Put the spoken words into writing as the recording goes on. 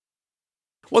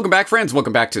Welcome back, friends.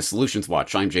 Welcome back to Solutions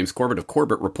Watch. I'm James Corbett of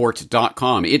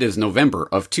CorbettReport.com. It is November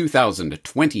of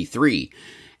 2023.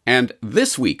 And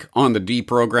this week on the D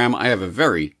program, I have a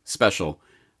very special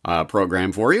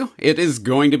program for you. It is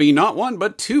going to be not one,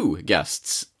 but two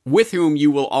guests with whom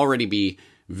you will already be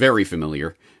very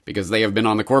familiar because they have been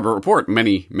on the Corbett Report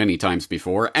many, many times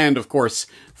before. And, of course,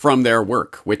 from their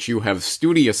work, which you have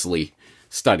studiously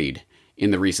studied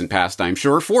in the recent past, I'm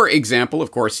sure. For example, of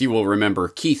course, you will remember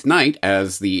Keith Knight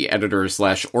as the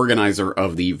editor/organizer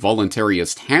of the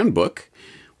Voluntaryist Handbook,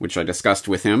 which I discussed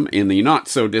with him in the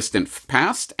not-so-distant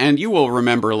past. And you will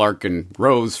remember Larken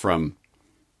Rose from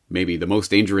maybe the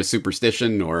Most Dangerous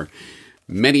Superstition or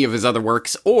many of his other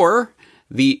works, or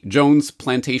the Jones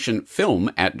Plantation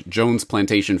film at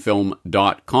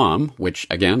jonesplantationfilm.com, which,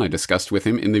 again, I discussed with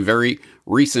him in the very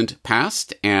recent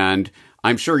past. And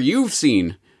I'm sure you've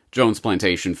seen Jones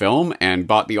Plantation film and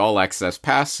bought the all-access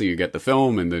pass so you get the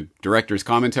film and the director's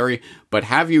commentary, but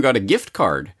have you got a gift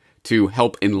card to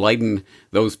help enlighten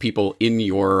those people in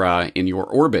your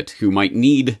orbit who might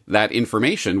need that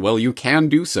information? Well, you can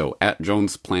do so at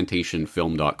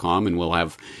jonesplantationfilm.com, and we'll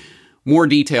have more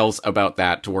details about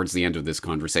that towards the end of this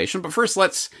conversation. But first,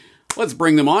 let's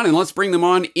bring them on, and let's bring them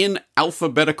on in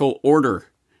alphabetical order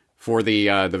for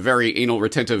the very anal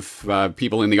retentive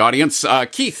people in the audience.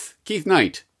 Keith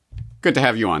Knight. Good to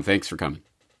have you on. Thanks for coming.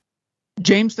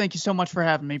 James, thank you so much for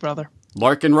having me, brother.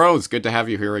 Larken Rose, good to have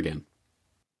you here again.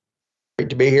 Great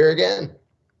to be here again.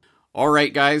 All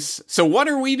right, guys. So what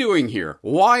are we doing here?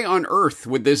 Why on earth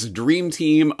would this dream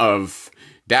team of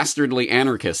dastardly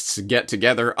anarchists get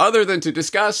together other than to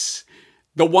discuss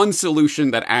the one solution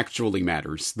that actually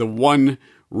matters, the one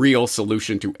real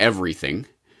solution to everything,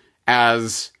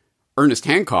 as Ernest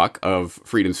Hancock of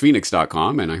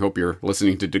freedomsphoenix.com, and I hope you're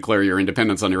listening to Declare Your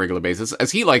Independence on a regular basis,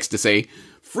 as he likes to say,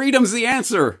 freedom's the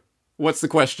answer. What's the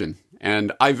question?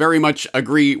 And I very much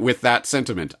agree with that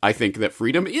sentiment. I think that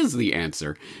freedom is the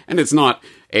answer. And it's not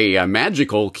a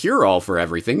magical cure-all for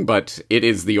everything, but it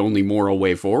is the only moral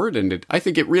way forward, and I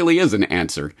think it really is an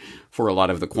answer for a lot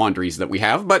of the quandaries that we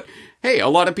have. But hey, a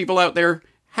lot of people out there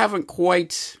haven't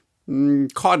quite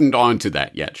cottoned on to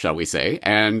that yet, shall we say,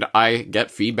 and I get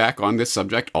feedback on this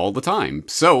subject all the time.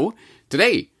 So,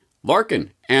 today,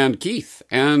 Larken and Keith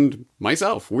and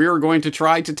myself, we're going to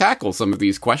try to tackle some of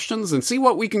these questions and see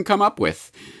what we can come up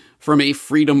with from a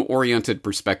freedom-oriented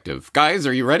perspective. Guys,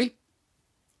 are you ready?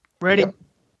 Ready. Yep.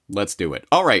 Let's do it.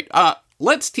 All right,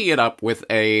 let's tee it up with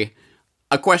a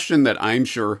question that I'm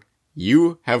sure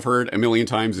you have heard a million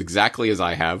times exactly as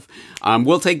I have.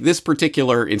 We'll take this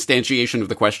particular instantiation of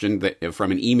the question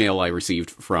from an email I received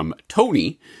from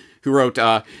Tony, who wrote,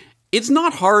 it's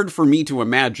not hard for me to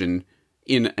imagine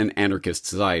in an anarchist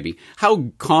society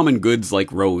how common goods like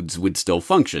roads would still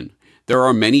function. There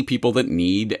are many people that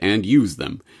need and use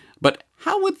them. But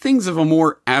how would things of a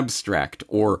more abstract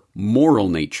or moral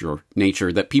nature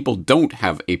that people don't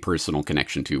have a personal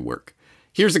connection to work?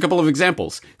 Here's a couple of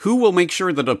examples. Who will make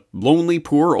sure that a lonely,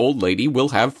 poor old lady will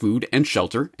have food and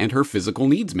shelter and her physical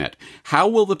needs met? How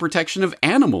will the protection of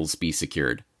animals be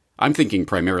secured? I'm thinking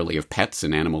primarily of pets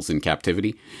and animals in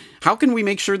captivity. How can we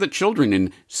make sure that children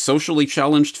in socially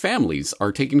challenged families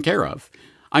are taken care of?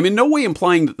 I'm in no way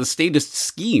implying that the statist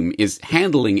scheme is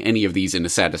handling any of these in a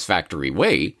satisfactory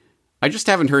way. I just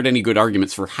haven't heard any good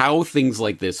arguments for how things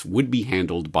like this would be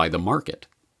handled by the market.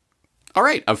 All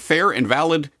right, a fair and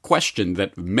valid question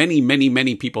that many, many,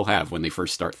 many people have when they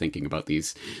first start thinking about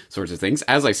these sorts of things.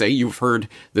 As I say, you've heard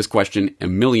this question a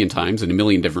million times in a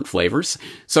million different flavors.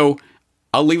 So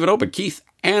I'll leave it open. Keith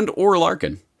and or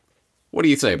Larken, what do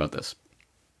you say about this?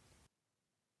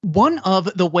 One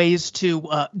of the ways to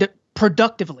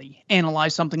productively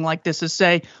analyze something like this is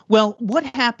say, well, what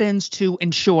happens to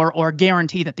ensure or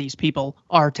guarantee that these people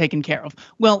are taken care of?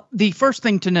 Well, the first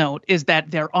thing to note is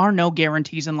that there are no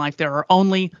guarantees in life. There are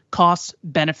only costs,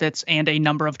 benefits, and a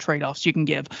number of trade-offs you can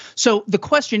give. So the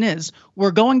question is,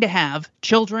 we're going to have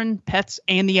children, pets,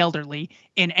 and the elderly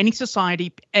in any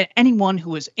society, anyone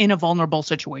who is in a vulnerable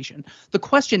situation. The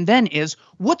question then is,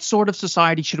 what sort of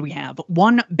society should we have?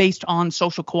 One based on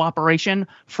social cooperation,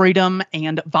 freedom,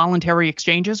 and voluntary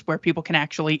exchanges where people can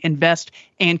actually invest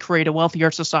and create a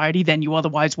wealthier society than you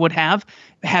otherwise would have,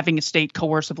 having a state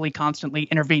coercively constantly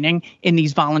intervening in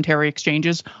these voluntary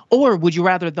exchanges? Or would you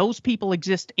rather those people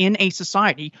exist in a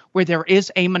society where there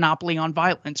is a monopoly on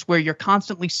violence, where you're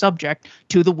constantly subject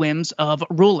to the whims of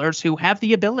rulers who have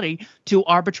the ability to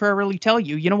arbitrarily tell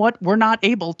you, you know what, we're not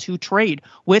able to trade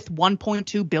with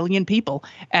 1.2 billion people.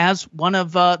 As one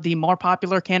of the more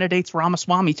popular candidates,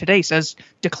 Ramaswamy, today says,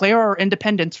 declare our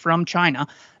independence from from China.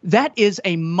 That is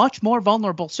a much more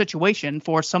vulnerable situation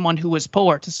for someone who is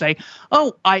poor to say,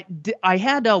 oh, I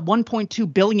had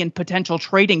 1.2 billion potential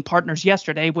trading partners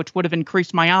yesterday, which would have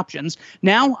increased my options.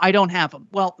 Now I don't have them.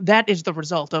 Well, that is the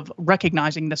result of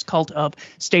recognizing this cult of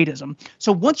statism.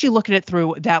 So once you look at it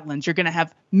through that lens, you're going to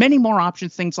have many more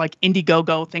options, things like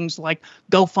Indiegogo, things like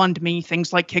GoFundMe,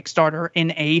 things like Kickstarter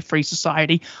in a free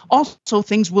society. Also,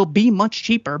 things will be much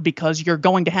cheaper because you're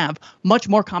going to have much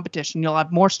more competition. You'll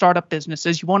have more startup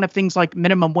businesses. You won't have things like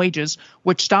minimum wages,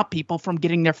 which stop people from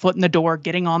getting their foot in the door,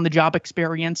 getting on the job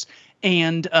experience,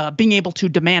 and being able to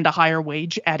demand a higher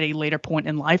wage at a later point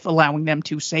in life, allowing them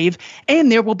to save.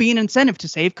 And there will be an incentive to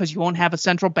save because you won't have a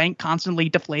central bank constantly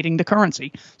deflating the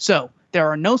currency. So there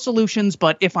are no solutions,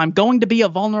 but if I'm going to be a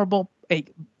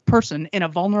person in a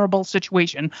vulnerable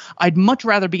situation, I'd much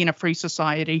rather be in a free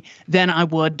society than I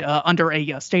would under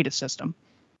a status system.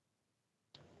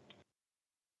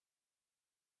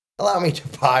 Allow me to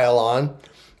pile on.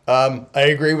 I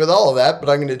agree with all of that, but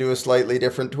I'm going to do a slightly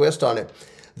different twist on it.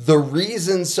 The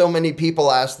reason so many people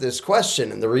ask this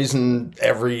question, and the reason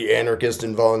every anarchist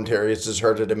and voluntarist has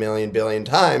heard it a million billion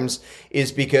times,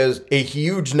 is because a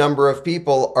huge number of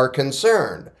people are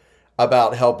concerned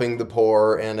about helping the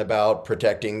poor and about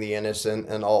protecting the innocent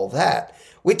and all that,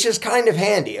 which is kind of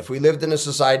handy. If we lived in a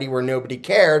society where nobody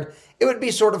cared, it would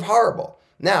be sort of horrible.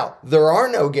 Now, there are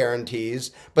no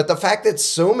guarantees, but the fact that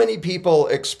so many people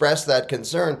express that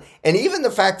concern, and even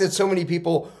the fact that so many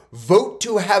people vote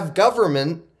to have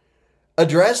government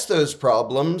address those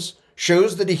problems,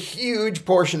 shows that a huge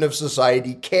portion of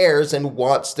society cares and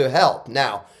wants to help.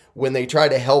 Now, when they try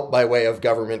to help by way of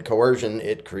government coercion,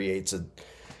 it creates a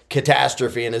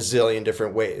catastrophe in a zillion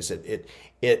different ways.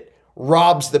 It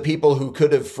robs the people who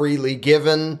could have freely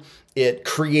given. It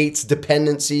creates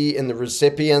dependency in the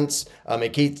recipients.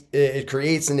 It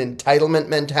creates an entitlement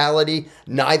mentality.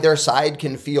 Neither side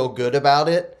can feel good about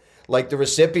it. Like the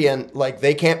recipient,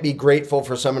 they can't be grateful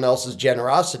for someone else's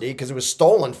generosity because it was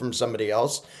stolen from somebody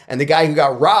else. And the guy who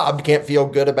got robbed can't feel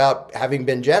good about having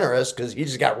been generous because he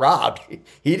just got robbed.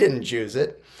 He didn't choose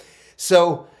it.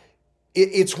 So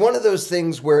it's one of those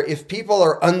things where if people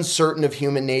are uncertain of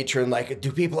human nature and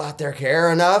do people out there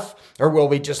care enough? Or will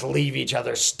we just leave each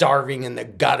other starving in the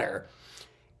gutter?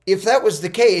 If that was the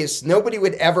case, nobody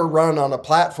would ever run on a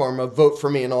platform of vote for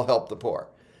me and I'll help the poor.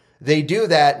 They do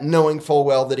that knowing full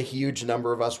well that a huge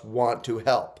number of us want to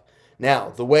help. Now,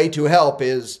 the way to help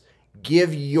is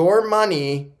give your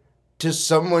money to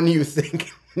someone you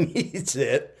think needs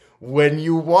it when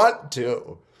you want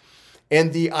to.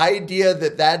 And the idea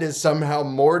that that is somehow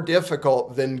more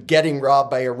difficult than getting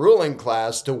robbed by a ruling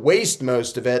class to waste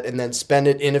most of it and then spend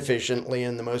it inefficiently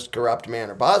in the most corrupt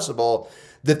manner possible,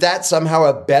 that's somehow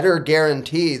a better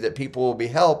guarantee that people will be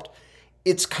helped,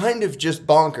 it's kind of just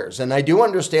bonkers. And I do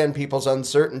understand people's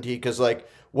uncertainty because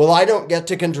I don't get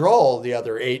to control the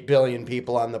other 8 billion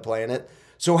people on the planet.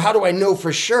 So how do I know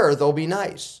for sure they'll be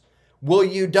nice? Well,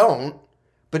 you don't.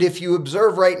 But if you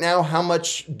observe right now how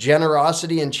much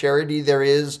generosity and charity there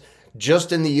is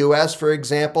just in the US, for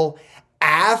example,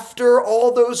 after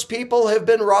all those people have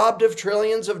been robbed of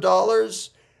trillions of dollars,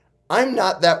 I'm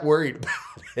not that worried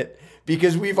about it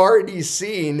because we've already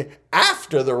seen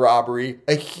after the robbery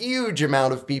a huge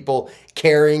amount of people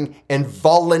caring and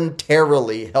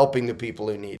voluntarily helping the people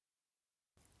who need it.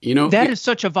 That is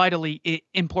such a vitally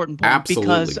important point.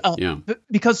 Absolutely.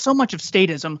 Because so much of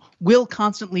statism will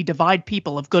constantly divide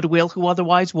people of goodwill who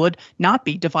otherwise would not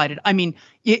be divided. I mean,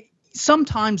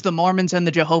 sometimes the Mormons and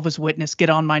the Jehovah's Witness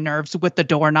get on my nerves with the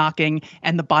door knocking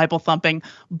and the Bible thumping.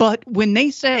 But when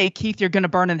they say, Keith, you're going to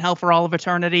burn in hell for all of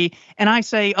eternity, and I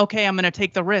say, okay, I'm going to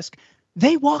take the risk,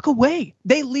 they walk away.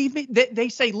 They leave me. They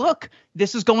say, look,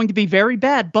 this is going to be very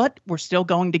bad, but we're still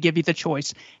going to give you the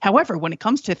choice. However, when it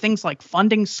comes to things like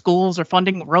funding schools or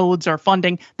funding roads or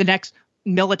funding the next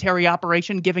military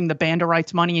operation, giving the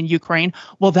Banderites money in Ukraine,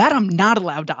 well, that I'm not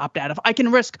allowed to opt out of. I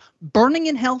can risk burning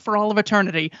in hell for all of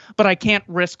eternity, but I can't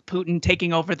risk Putin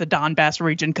taking over the Donbass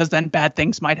region because then bad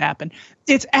things might happen.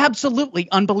 It's absolutely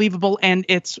unbelievable. And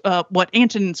it's what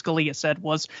Antonin Scalia said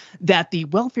was that the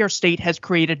welfare state has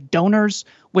created donors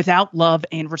without love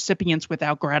and recipients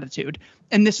without gratitude.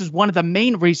 And this is one of the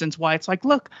main reasons why it's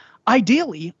look,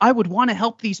 ideally, I would want to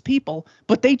help these people,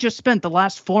 but they just spent the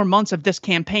last 4 months of this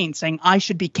campaign saying I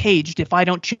should be caged if I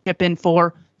don't chip in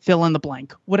for fill in the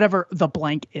blank, whatever the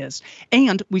blank is.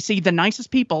 And we see the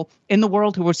nicest people in the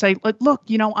world who will say, look,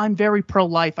 I'm very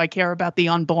pro-life. I care about the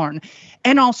unborn.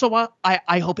 And also,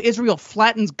 I hope Israel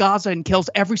flattens Gaza and kills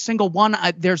every single one.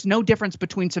 There's no difference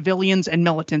between civilians and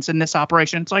militants in this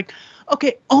operation. It's like,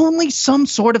 okay, only some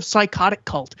sort of psychotic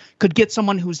cult could get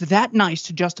someone who's that nice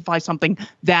to justify something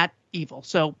that evil.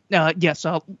 So, yes,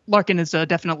 Larken is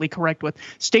definitely correct with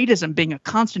statism being a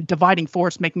constant dividing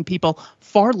force, making people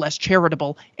far less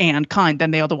charitable and kind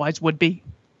than they otherwise would be.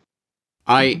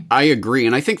 I agree,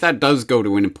 and I think that does go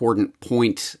to an important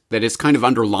point that is kind of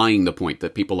underlying the point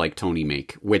that people like Tony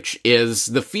make, which is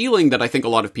the feeling that I think a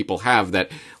lot of people have that,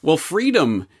 well,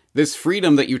 freedom, this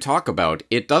freedom that you talk about,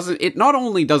 it not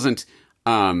only doesn't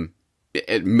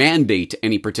mandate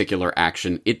any particular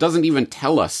action, it doesn't even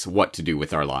tell us what to do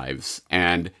with our lives.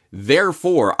 And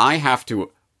therefore, I have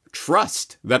to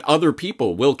trust that other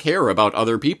people will care about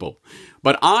other people.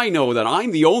 But I know that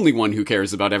I'm the only one who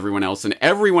cares about everyone else, and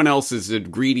everyone else is a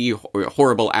greedy,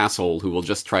 horrible asshole who will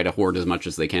just try to hoard as much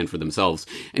as they can for themselves.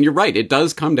 And you're right, it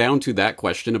does come down to that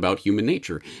question about human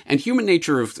nature. And human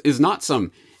nature is not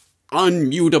some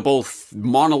unmutable,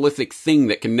 monolithic thing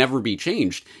that can never be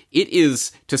changed. It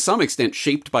is, to some extent,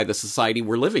 shaped by the society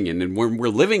we're living in. And when we're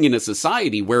living in a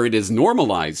society where it is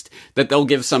normalized that they'll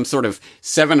give some sort of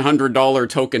 $700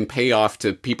 token payoff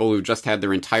to people who just had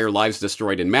their entire lives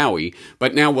destroyed in Maui,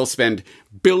 but now we'll spend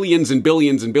billions and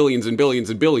billions and billions and billions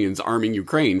and billions arming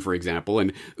Ukraine, for example,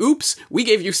 and oops, we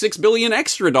gave you $6 billion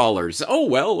extra dollars. Oh,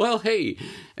 well, hey.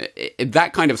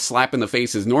 That kind of slap in the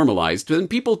face is normalized, and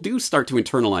people do start to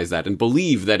internalize that and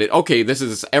believe that this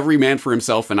is every man for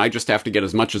himself, and I just have to get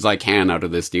as much as I can out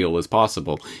of this deal as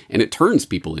possible. And it turns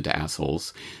people into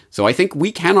assholes. So I think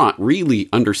we cannot really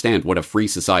understand what a free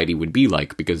society would be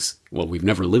like because, well, we've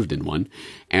never lived in one.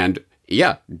 And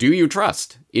yeah, do you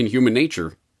trust in human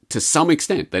nature to some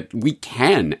extent that we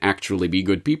can actually be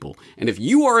good people? And if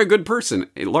you are a good person,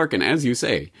 Larken, as you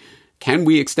say, can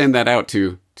we extend that out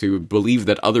to believe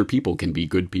that other people can be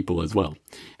good people as well?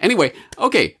 Anyway,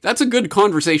 okay, that's a good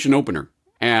conversation opener.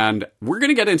 And we're going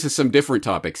to get into some different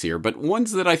topics here, but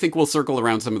ones that I think will circle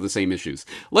around some of the same issues.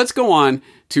 Let's go on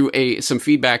to some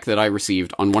feedback that I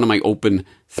received on one of my open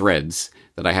threads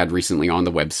that I had recently on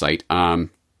the website.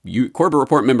 Corbett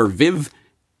Report member Viv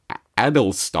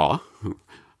Adelstaw,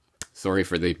 sorry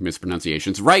for the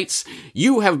mispronunciations, writes,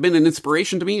 "You have been an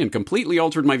inspiration to me and completely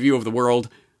altered my view of the world.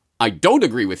 I don't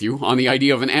agree with you on the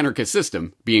idea of an anarchist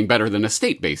system being better than a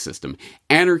state-based system.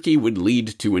 Anarchy would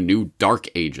lead to a new dark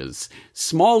ages.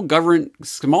 Small government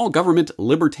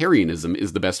libertarianism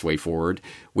is the best way forward,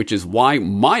 which is why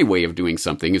my way of doing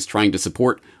something is trying to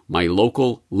support my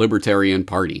local Libertarian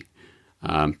Party.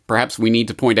 Perhaps we need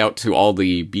to point out to all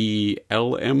the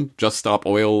BLM, Just Stop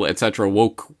Oil, etc.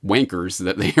 woke wankers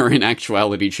that they are in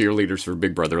actuality cheerleaders for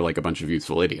Big Brother like a bunch of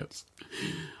useful idiots."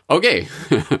 Okay,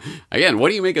 again, what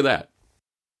do you make of that?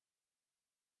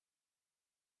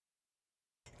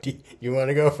 Do you want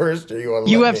to go first, or you want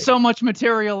to? You have so much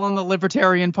material on the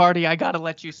Libertarian Party. I got to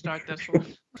let you start this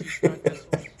one.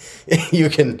 You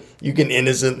can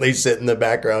innocently sit in the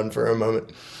background for a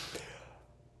moment.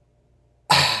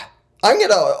 I'm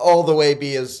gonna all the way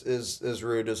be as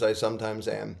rude as I sometimes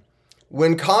am.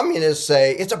 When communists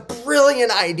say it's a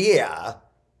brilliant idea,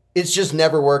 it's just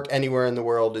never worked anywhere in the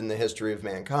world in the history of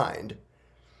mankind,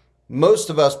 most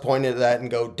of us point at that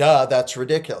and go, duh, that's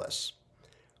ridiculous.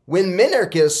 When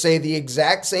minarchists say the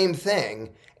exact same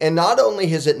thing, and not only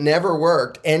has it never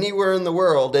worked anywhere in the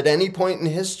world at any point in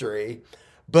history,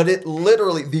 but it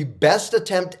literally, the best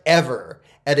attempt ever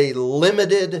at a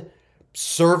limited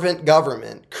servant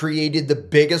government created the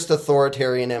biggest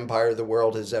authoritarian empire the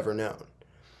world has ever known.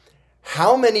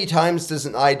 How many times does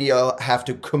an idea have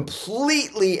to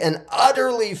completely and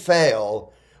utterly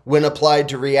fail when applied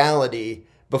to reality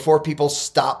before people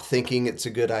stop thinking it's a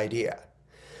good idea?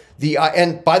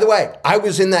 And by the way, I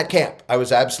was in that camp. I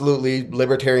was absolutely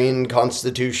libertarian,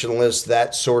 constitutionalist,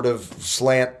 that sort of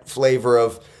slant flavor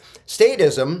of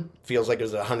statism. Feels like it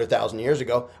was 100,000 years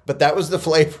ago, but that was the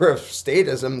flavor of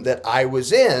statism that I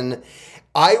was in.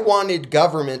 I wanted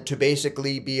government to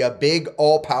basically be a big,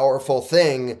 all-powerful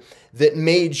thing that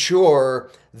made sure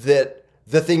that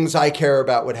the things I care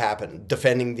about would happen,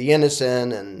 defending the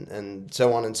innocent and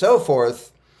so on and so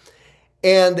forth.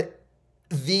 And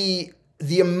the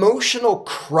emotional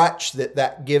crutch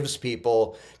that gives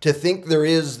people to think there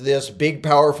is this big,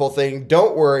 powerful thing,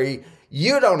 don't worry,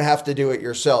 you don't have to do it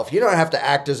yourself. You don't have to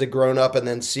act as a grown-up and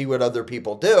then see what other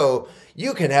people do.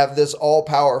 You can have this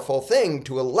all-powerful thing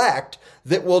to elect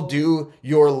that will do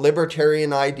your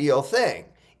libertarian ideal thing.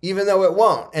 even though it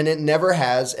won't. And it never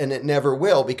has, and it never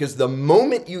will, because the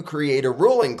moment you create a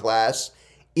ruling class,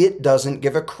 it doesn't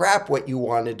give a crap what you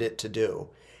wanted it to do.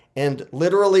 And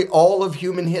literally all of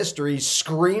human history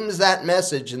screams that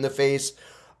message in the face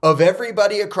of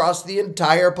everybody across the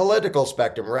entire political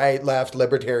spectrum, right, left,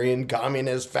 libertarian,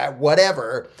 communist, fat,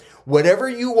 whatever. Whatever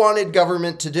you wanted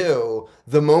government to do,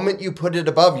 the moment you put it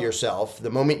above yourself, the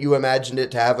moment you imagined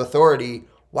it to have authority,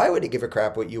 why would it give a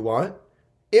crap what you want?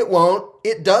 It won't.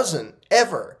 It doesn't,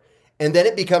 ever. And then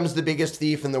it becomes the biggest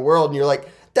thief in the world, and you're like,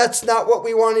 that's not what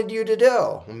we wanted you to do.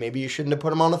 Well, maybe you shouldn't have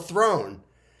put him on a throne.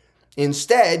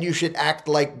 Instead, you should act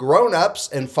like grown-ups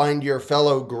and find your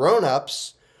fellow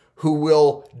grown-ups who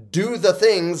will do the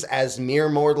things as mere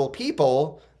mortal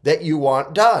people that you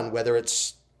want done, whether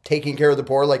it's taking care of the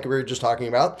poor, like we were just talking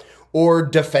about, or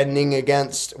defending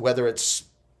against, whether it's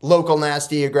local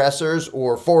nasty aggressors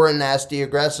or foreign nasty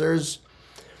aggressors.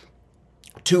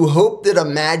 To hope that a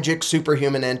magic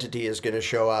superhuman entity is going to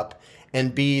show up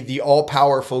and be the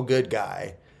all-powerful good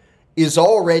guy is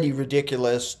already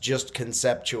ridiculous just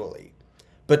conceptually.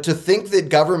 But to think that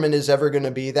government is ever going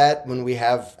to be that when we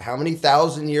have how many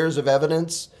thousand years of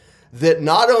evidence that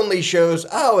not only shows,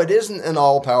 oh, it isn't an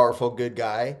all-powerful good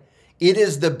guy, it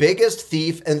is the biggest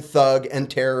thief and thug and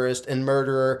terrorist and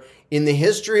murderer in the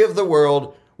history of the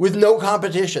world with no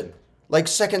competition. Like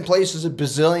second place is a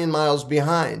bazillion miles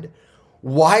behind.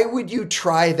 Why would you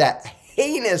try that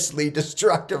heinously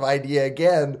destructive idea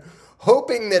again,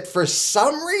 hoping that for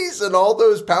some reason all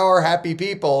those power-happy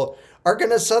people are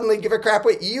going to suddenly give a crap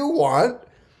what you want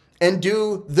and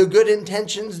do the good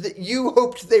intentions that you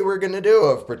hoped they were going to do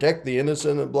of protect the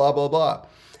innocent and blah, blah, blah.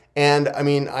 And I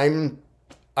mean,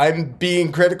 I'm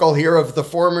being critical here of the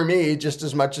former me just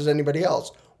as much as anybody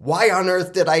else. Why on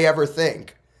earth did I ever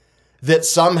think that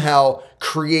somehow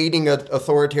creating an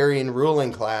authoritarian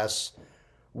ruling class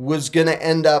was going to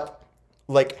end up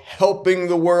like helping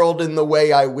the world in the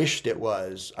way I wished it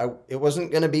was? It wasn't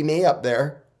going to be me up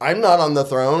there. I'm not on the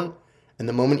throne. And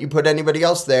the moment you put anybody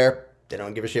else there, they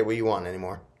don't give a shit what you want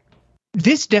anymore.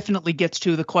 This definitely gets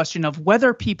to the question of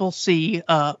whether people see,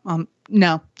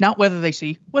 no, not whether they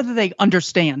see, whether they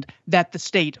understand that the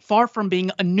state, far from being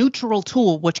a neutral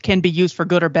tool which can be used for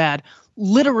good or bad,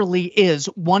 literally is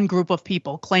one group of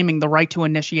people claiming the right to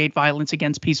initiate violence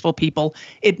against peaceful people.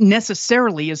 It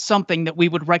necessarily is something that we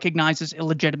would recognize as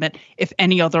illegitimate if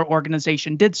any other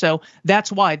organization did so.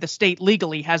 That's why the state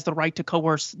legally has the right to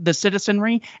coerce the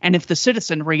citizenry. And if the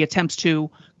citizenry attempts to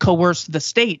coerce the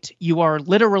state, you are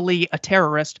literally a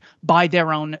terrorist by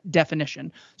their own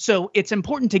definition. So it's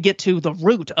important to get to the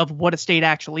root of what a state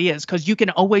actually is, because you can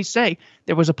always say,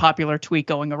 there was a popular tweet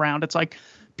going around. It's like,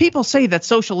 people say that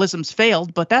socialism's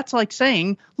failed, but that's like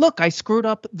saying, look, I screwed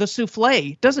up the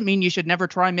souffle. Doesn't mean you should never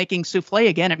try making souffle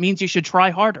again. It means you should try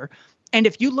harder. And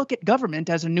if you look at government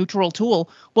as a neutral tool,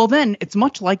 well, then it's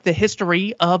much like the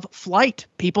history of flight.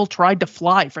 People tried to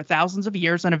fly for thousands of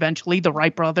years, and eventually the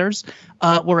Wright brothers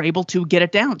were able to get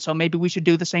it down. So maybe we should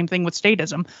do the same thing with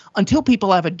statism. Until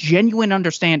people have a genuine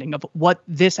understanding of what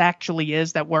this actually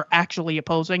is that we're actually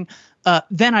opposing,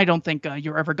 then I don't think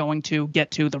you're ever going to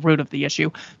get to the root of the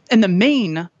issue. And the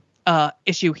main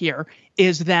issue here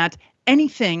is that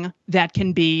anything that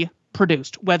can be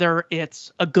produced, whether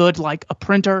it's a good like a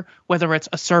printer, whether it's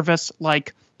a service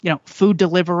like, food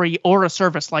delivery, or a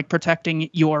service like protecting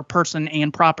your person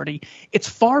and property, it's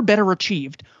far better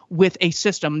achieved with a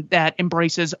system that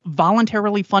embraces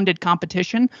voluntarily funded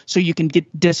competition, so you can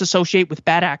disassociate with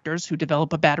bad actors who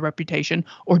develop a bad reputation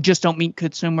or just don't meet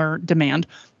consumer demand.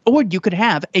 Or you could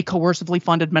have a coercively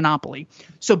funded monopoly.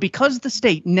 So because the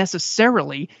state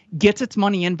necessarily gets its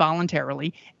money in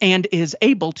voluntarily and is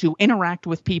able to interact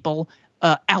with people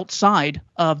outside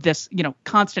of this,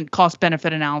 constant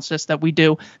cost-benefit analysis that we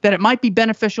do, that it might be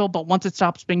beneficial, but once it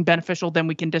stops being beneficial, then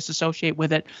we can disassociate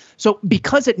with it. So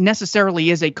because it necessarily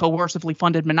is a coercively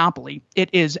funded monopoly, it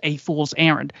is a fool's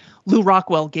errand. Lou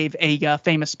Rockwell gave a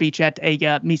famous speech at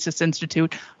a Mises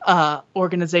Institute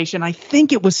organization. I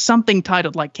think it was something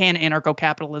titled like, "Can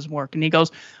Anarcho-Capitalism Work?" And he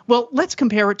goes, well, let's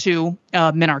compare it to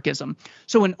minarchism.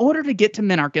 So in order to get to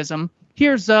minarchism,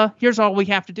 here's all we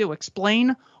have to do.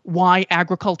 Explain why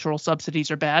agricultural subsidies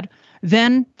are bad,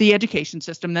 then the education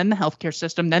system, then the healthcare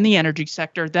system, then the energy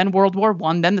sector, then World War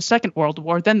I, then the Second World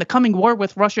War, then the coming war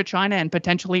with Russia, China, and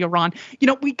potentially Iran.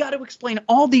 We got to explain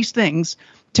all these things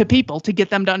to people to get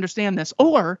them to understand this.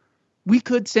 Or we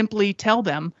could simply tell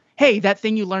them, hey, that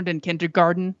thing you learned in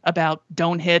kindergarten about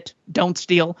don't hit, don't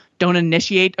steal, don't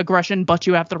initiate aggression, but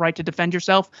you have the right to defend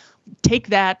yourself. take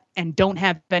that and don't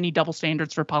have any double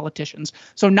standards for politicians.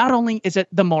 So not only is it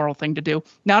the moral thing to do,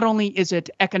 not only is it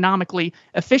economically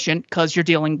efficient because you're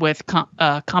dealing with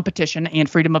competition and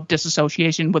freedom of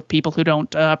disassociation with people who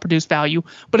don't produce value,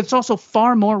 but it's also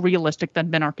far more realistic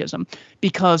than minarchism,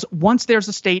 because once there's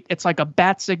a state, it's like a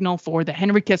bat signal for the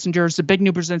Henry Kissingers, the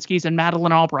Zbigniew Brzezinskis, and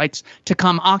Madeleine Albrights to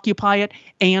come occupy it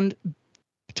and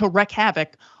to wreak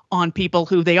havoc on people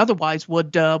who they otherwise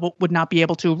would not be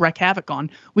able to wreak havoc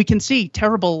on. We can see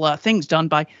terrible things done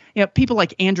by people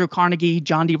like Andrew Carnegie,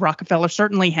 John D. Rockefeller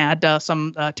certainly had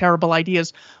some terrible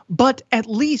ideas, but at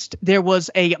least there was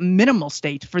a minimal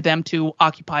state for them to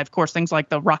occupy. Of course, things like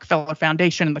the Rockefeller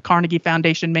Foundation and the Carnegie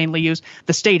Foundation mainly use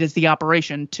the state as the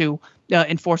operation to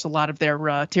enforce a lot of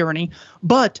their tyranny.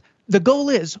 But the goal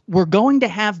is we're going to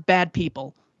have bad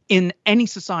people in any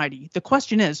society. The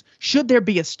question is, should there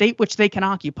be a state which they can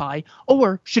occupy,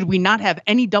 or should we not have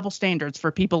any double standards for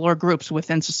people or groups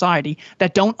within society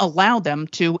that don't allow them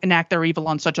to enact their evil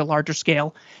on such a larger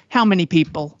scale? How many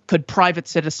people could private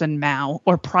citizen Mao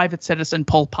or private citizen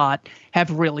Pol Pot have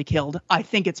really killed? I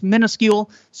think it's minuscule.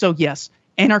 So yes,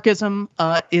 anarchism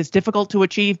is difficult to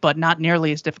achieve, but not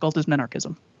nearly as difficult as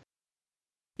minarchism.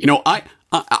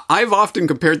 I've often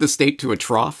compared the state to a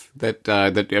trough that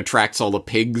attracts all the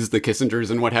pigs, the Kissingers,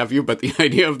 and what have you. But the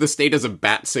idea of the state as a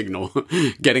bat signal,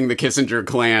 getting the Kissinger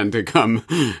clan to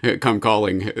come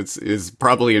calling, is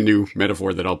probably a new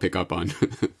metaphor that I'll pick up on.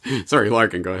 Sorry,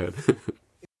 Larken, go ahead.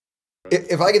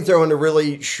 If I can throw in a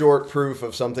really short proof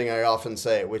of something I often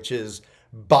say, which is,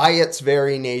 by its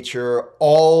very nature,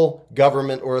 all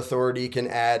government or authority can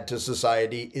add to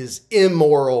society is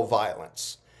immoral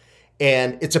violence.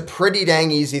 And it's a pretty dang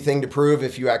easy thing to prove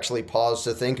if you actually pause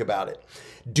to think about it.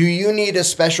 Do you need a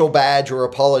special badge or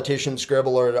a politician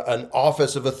scribble or an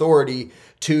office of authority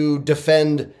to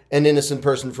defend an innocent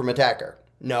person from attacker?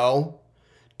 No.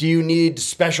 Do you need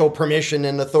special permission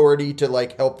and authority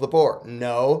to help the poor?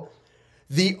 No.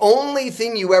 The only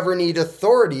thing you ever need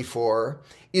authority for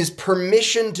is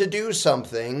permission to do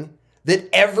something that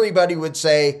everybody would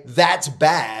say that's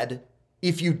bad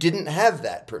if you didn't have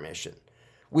that permission.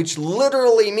 Which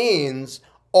literally means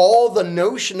all the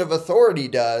notion of authority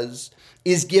does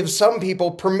is give some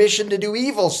people permission to do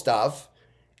evil stuff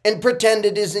and pretend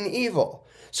it isn't evil.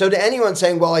 So to anyone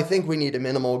saying, well, I think we need a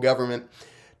minimal government,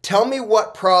 tell me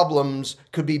what problems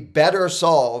could be better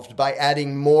solved by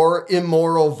adding more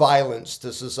immoral violence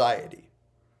to society.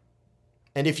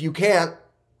 And if you can't,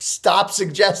 stop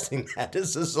suggesting that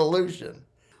as a solution.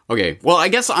 Okay, well, I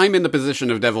guess I'm in the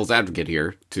position of devil's advocate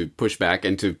here to push back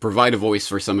and to provide a voice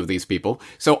for some of these people.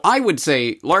 So I would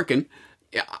say, Larken,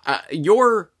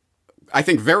 your, I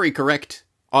think, very correct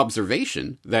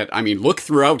observation that, look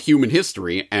throughout human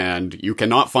history and you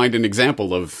cannot find an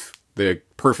example of the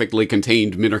perfectly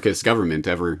contained minarchist government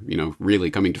ever,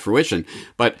 really coming to fruition.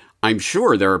 But I'm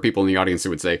sure there are people in the audience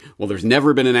who would say, well, there's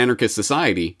never been an anarchist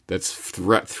society that's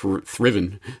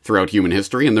thriven throughout human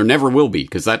history, and there never will be,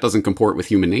 because that doesn't comport with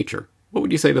human nature. What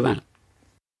would you say to that?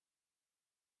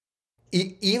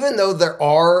 Even though there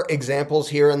are examples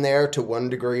here and there to one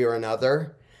degree or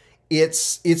another,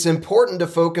 it's important to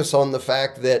focus on the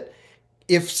fact that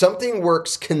if something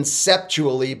works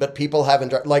conceptually, but people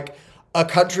haven't, like a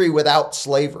country without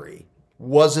slavery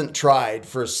wasn't tried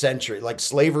for centuries. Like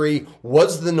slavery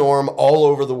was the norm all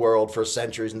over the world for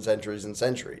centuries and centuries and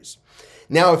centuries.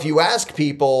 Now, if you ask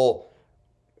people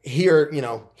here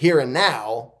and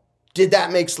now, did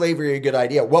that make slavery a good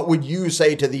idea? What would you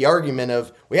say to the argument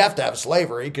of, we have to have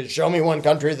slavery because show me one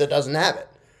country that doesn't have it?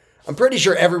 I'm pretty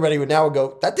sure everybody would now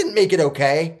go, that didn't make it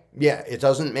okay. Yeah, it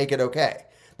doesn't make it okay.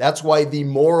 That's why the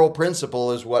moral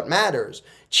principle is what matters.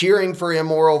 Cheering for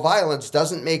immoral violence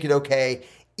doesn't make it okay,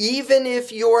 even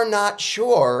if you're not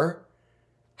sure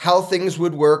how things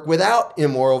would work without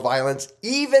immoral violence,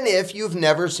 even if you've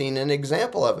never seen an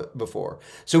example of it before.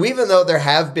 So even though there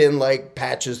have been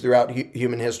patches throughout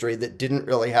human history that didn't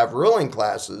really have ruling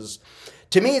classes,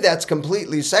 to me, that's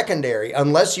completely secondary,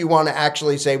 unless you want to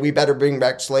actually say we better bring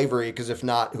back slavery, because if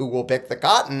not, who will pick the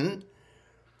cotton?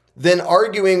 Then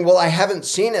arguing, well, I haven't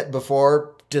seen it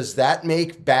before, does that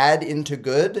make bad into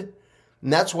good?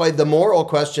 And that's why the moral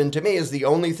question to me is the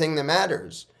only thing that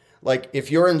matters. Like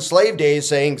if you're in slave days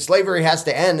saying slavery has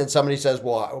to end and somebody says,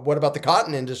 well, what about the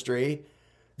cotton industry?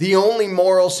 The only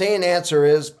moral sane answer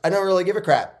is, I don't really give a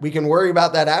crap. We can worry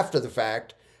about that after the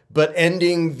fact, but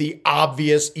ending the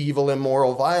obvious evil and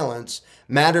moral violence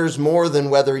matters more than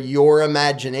whether your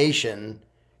imagination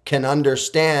can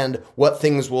understand what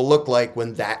things will look like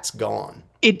when that's gone.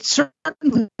 It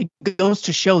certainly goes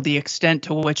to show the extent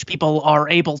to which people are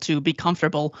able to be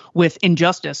comfortable with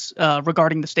injustice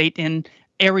regarding the state in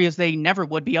areas they never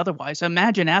would be otherwise.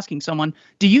 Imagine asking someone,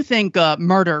 do you think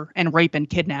murder and rape and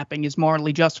kidnapping is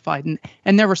morally justified?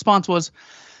 And their response was,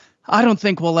 I don't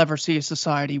think we'll ever see a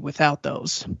society without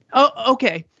those. Oh,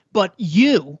 okay. But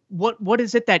what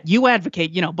is it that you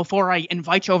advocate, before I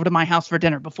invite you over to my house for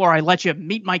dinner, before I let you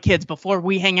meet my kids, before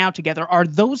we hang out together? Are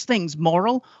those things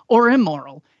moral or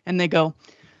immoral? And they go,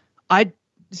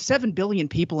 7 billion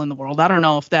people in the world. I don't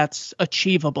know if that's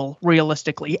achievable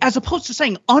realistically, as opposed to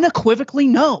saying unequivocally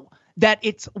no, that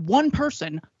it's one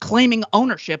person claiming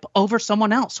ownership over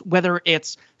someone else, whether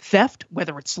it's theft,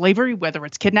 whether it's slavery, whether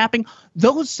it's kidnapping.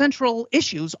 Those central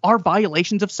issues are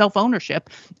violations of self-ownership,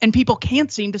 and people can't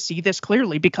seem to see this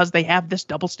clearly because they have this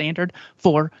double standard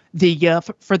for the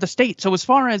state. So as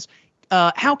far as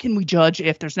how can we judge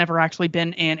if there's never actually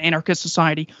been an anarchist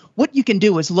society? What you can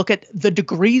do is look at the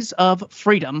degrees of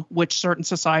freedom which certain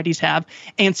societies have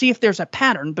and see if there's a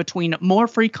pattern between more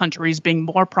free countries being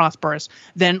more prosperous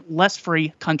than less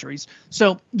free countries.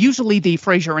 So usually the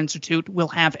Fraser Institute will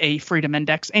have a freedom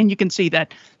index, and you can see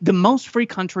that the most free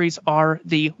countries are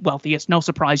the wealthiest. No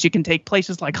surprise. You can take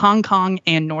places like Hong Kong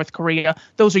and North Korea.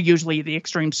 Those are usually the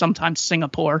extremes. Sometimes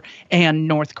Singapore and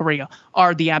North Korea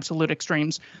are the absolute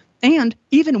extremes. And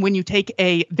even when you take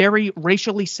a very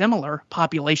racially similar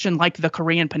population like the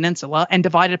Korean Peninsula and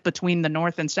divide it between the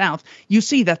North and South, you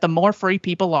see that the more free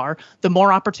people are, the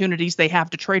more opportunities they have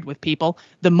to trade with people,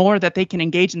 the more that they can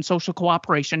engage in social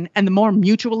cooperation, and the more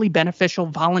mutually beneficial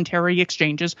voluntary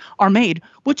exchanges are made,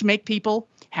 which make people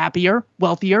happier,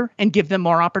 wealthier, and give them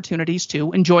more opportunities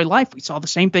to enjoy life. We saw the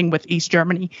same thing with East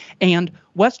Germany and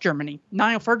West Germany.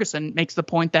 Niall Ferguson makes the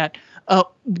point that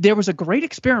there was a great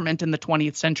experiment in the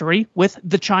 20th century with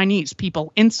the Chinese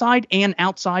people inside and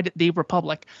outside the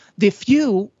Republic. The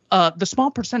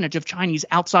small percentage of Chinese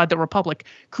outside the Republic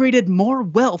created more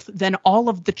wealth than all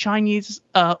of the Chinese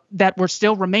that were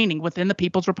still remaining within the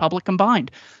People's Republic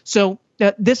combined. So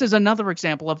this is another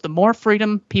example of the more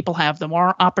freedom people have, the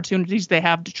more opportunities they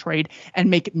have to trade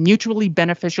and make mutually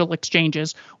beneficial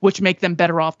exchanges, which make them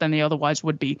better off than they otherwise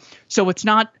would be. So it's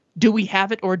not, do we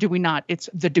have it or do we not? It's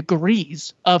the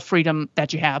degrees of freedom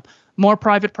that you have. More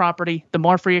private property, the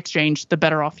more free exchange, the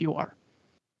better off you are.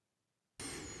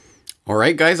 All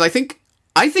right, guys, I think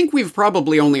we've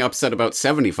probably only upset about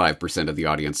 75% of the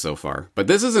audience so far. But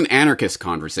this is an anarchist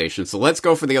conversation, so let's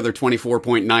go for the other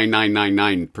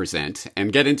 24.9999%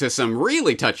 and get into some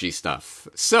really touchy stuff.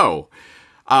 So,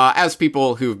 as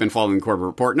people who've been following the Corbett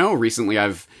Report know, recently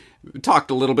I've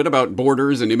talked a little bit about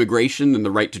borders and immigration and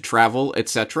the right to travel,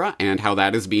 etc., and how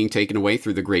that is being taken away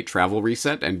through the Great Travel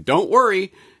Reset. And don't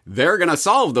worry, they're going to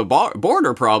solve the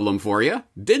border problem for you.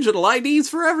 Digital IDs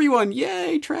for everyone.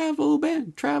 Yay, travel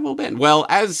ban, travel ban. Well,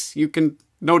 as you can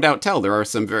no doubt tell, there are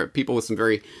some people with some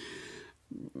very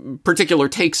particular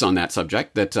takes on that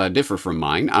subject that differ from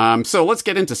mine. So let's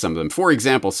get into some of them. For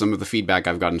example, some of the feedback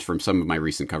I've gotten from some of my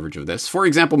recent coverage of this. For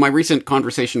example, my recent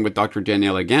conversation with Dr.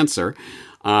 Daniela Ganser,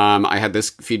 I had this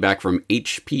feedback from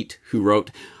H. Pete, who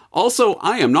wrote, "Also,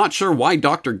 I am not sure why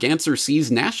Dr. Ganser sees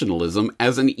nationalism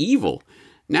as an evil.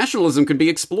 Nationalism can be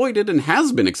exploited and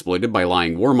has been exploited by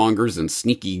lying warmongers and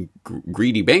sneaky,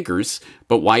 greedy bankers,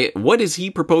 but what is he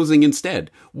proposing instead?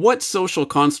 What social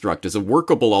construct is a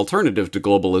workable alternative to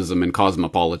globalism and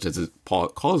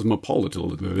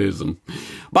cosmopolitanism?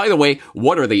 By the way,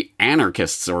 what are the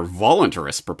anarchists or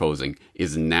voluntarists proposing?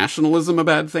 Is nationalism a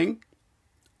bad thing?"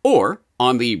 Or,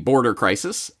 on the border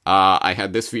crisis, I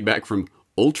had this feedback from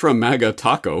Ultra Maga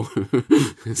Taco.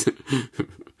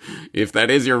 If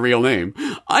that is your real name.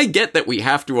 "I get that we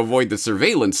have to avoid the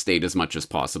surveillance state as much as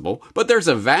possible, but there's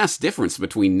a vast difference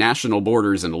between national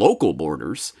borders and local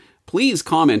borders. Please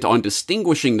comment on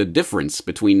distinguishing the difference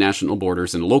between national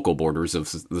borders and local borders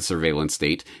of the surveillance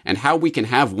state, and how we can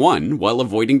have one while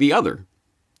avoiding the other."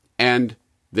 And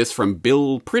this from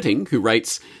Bill Pritting, who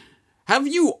writes, "Have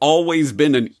you always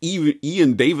been an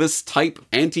Ian Davis type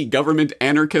anti-government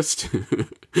anarchist?"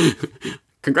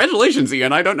 Congratulations,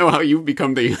 Ian. I don't know how you've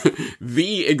become the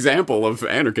example of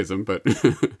anarchism, but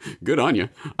good on you.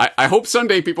 I hope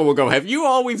someday people will go, "Have you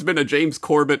always been a James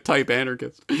Corbett type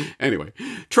anarchist?" Anyway,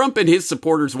 Trump and his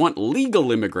supporters want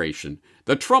legal immigration.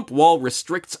 The Trump wall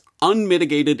restricts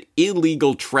unmitigated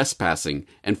illegal trespassing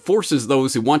and forces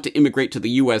those who want to immigrate to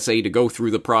the USA to go through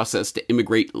the process to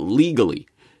immigrate legally.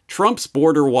 Trump's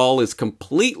border wall is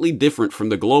completely different from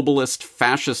the globalist,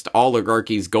 fascist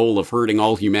oligarchy's goal of herding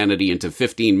all humanity into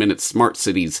 15-minute smart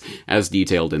cities, as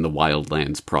detailed in the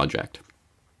Wildlands Project.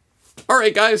 All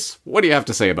right, guys, what do you have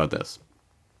to say about this?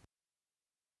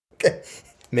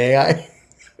 May I?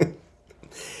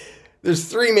 There's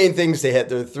three main things to hit.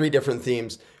 There are three different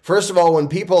themes. First of all, when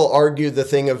people argue the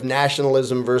thing of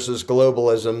nationalism versus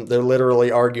globalism, they're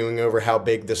literally arguing over how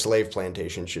big the slave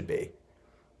plantation should be.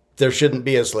 There shouldn't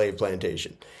be a slave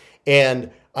plantation.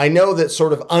 And I know that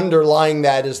sort of underlying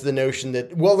that is the notion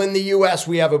that, well, in the U.S.,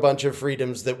 we have a bunch of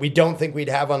freedoms that we don't think we'd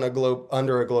have on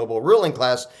under a global ruling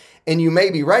class. And you may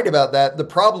be right about that. The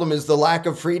problem is the lack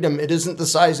of freedom. It isn't the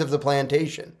size of the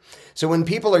plantation. So when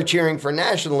people are cheering for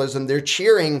nationalism, they're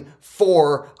cheering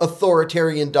for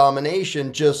authoritarian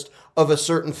domination just of a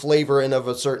certain flavor and of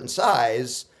a certain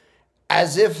size,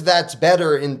 as if that's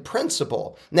better in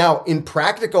principle. Now, in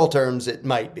practical terms, it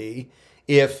might be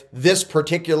if this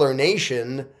particular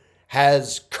nation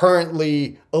has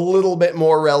currently a little bit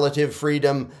more relative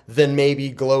freedom than maybe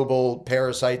global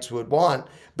parasites would want.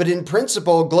 But in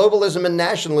principle, globalism and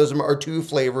nationalism are two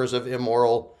flavors of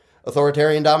immoral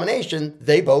authoritarian domination.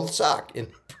 They both suck in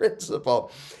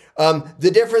principle.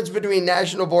 The difference between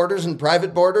national borders and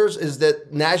private borders is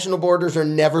that national borders are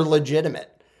never legitimate.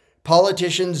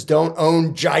 Politicians don't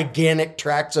own gigantic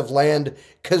tracts of land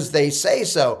because they say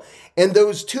so. And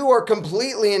those two are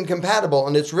completely incompatible.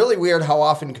 And it's really weird how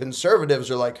often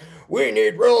conservatives are like, we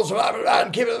need rules, blah, blah, blah,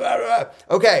 and keep it, blah, blah, blah.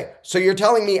 Okay, so you're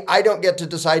telling me I don't get to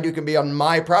decide who can be on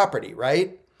my property,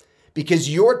 right?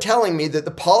 Because you're telling me that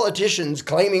the politicians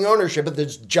claiming ownership of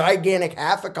this gigantic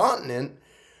half a continent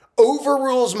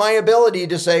overrules my ability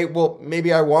to say, well,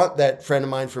 maybe I want that friend of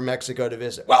mine from Mexico to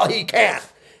visit. Well, he can't.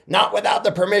 Not without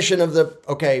the permission of the...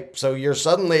 Okay, so you're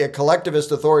suddenly a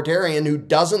collectivist authoritarian who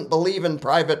doesn't believe in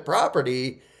private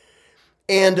property.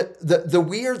 And the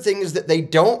weird thing is that they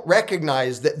don't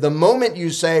recognize that the moment you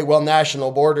say, well,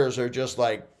 national borders are just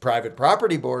like private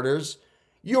property borders,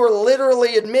 you're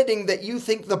literally admitting that you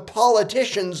think the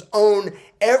politicians own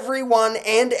everyone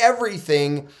and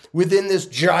everything within this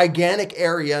gigantic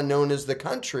area known as the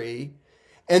country,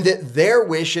 and that their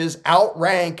wishes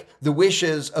outrank the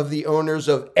wishes of the owners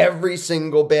of every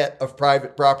single bit of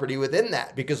private property within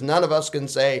that. Because none of us can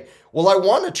say, well, I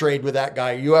want to trade with that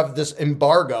guy. You have this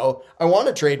embargo. I want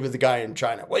to trade with the guy in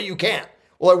China. Well, you can't.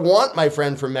 Well, I want my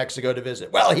friend from Mexico to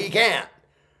visit. Well, he can't.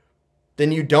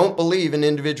 Then you don't believe in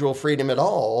individual freedom at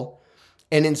all.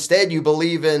 And instead you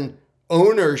believe in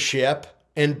ownership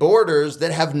and borders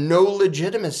that have no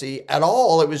legitimacy at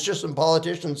all. It was just some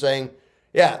politicians saying,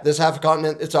 yeah, this half a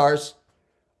continent, it's ours.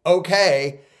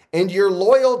 Okay. And your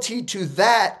loyalty to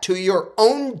that, to your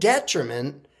own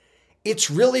detriment,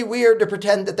 it's really weird to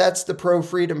pretend that that's the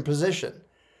pro-freedom position.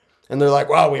 And they're like,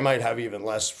 well, we might have even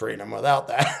less freedom without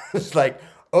that. It's like,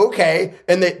 okay.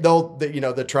 And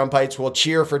the Trumpites will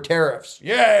cheer for tariffs.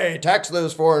 Yay, tax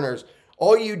those foreigners.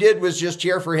 All you did was just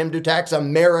cheer for him to tax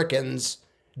Americans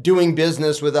doing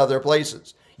business with other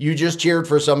places. You just cheered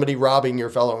for somebody robbing your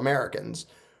fellow Americans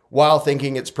while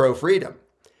thinking it's pro-freedom.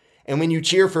 And when you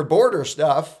cheer for border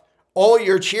stuff, all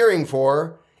you're cheering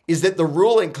for is that the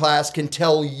ruling class can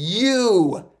tell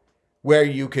you where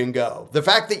you can go. The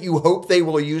fact that you hope they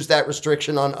will use that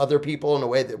restriction on other people in a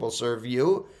way that will serve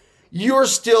you, you're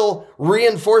still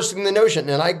reinforcing the notion.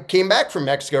 And I came back from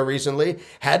Mexico recently,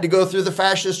 had to go through the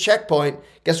fascist checkpoint.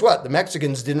 Guess what? The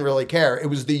Mexicans didn't really care. It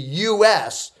was the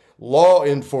U.S. law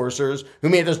enforcers who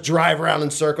made us drive around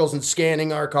in circles and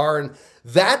scanning our car. And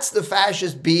that's the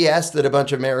fascist BS that a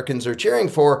bunch of Americans are cheering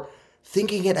for,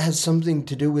 thinking it has something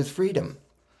to do with freedom.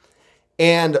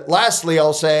 And lastly,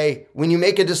 I'll say, when you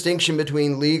make a distinction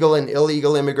between legal and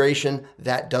illegal immigration,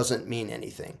 that doesn't mean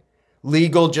anything.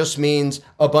 Legal just means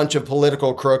a bunch of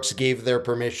political crooks gave their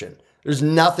permission. There's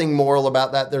nothing moral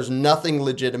about that. There's nothing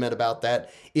legitimate about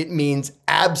that. It means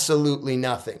absolutely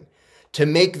nothing. To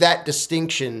make that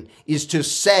distinction is to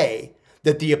say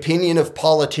that the opinion of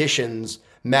politicians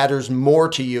matters more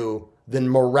to you than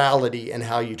morality and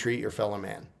how you treat your fellow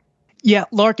man. Yeah,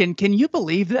 Larken, can you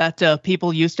believe that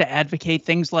people used to advocate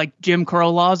things like Jim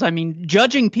Crow laws? I mean,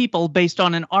 judging people based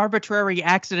on an arbitrary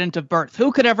accident of birth.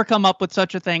 Who could ever come up with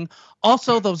such a thing?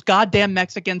 Also, those goddamn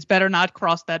Mexicans better not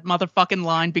cross that motherfucking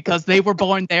line because they were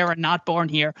born there and not born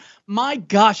here. My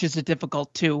gosh, is it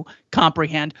difficult to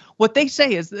comprehend. What they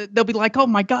say is they'll be like, oh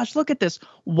my gosh, look at this.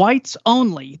 Whites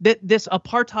only. This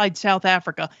apartheid South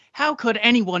Africa. How could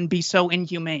anyone be so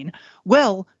inhumane?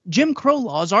 Well, Jim Crow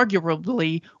laws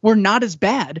arguably were not as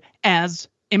bad as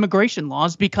immigration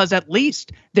laws because at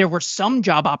least there were some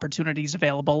job opportunities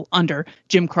available under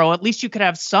Jim Crow. At least you could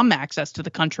have some access to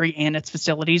the country and its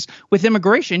facilities. With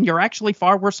immigration, you're actually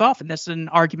far worse off. And this is an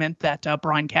argument that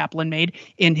Brian Kaplan made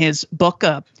in his book,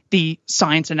 The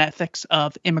Science and Ethics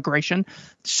of Immigration.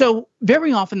 So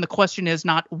very often the question is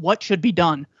not what should be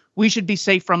done we should be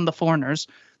safe from the foreigners.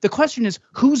 The question is,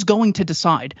 who's going to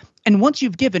decide? And once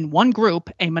you've given one group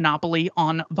a monopoly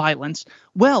on violence,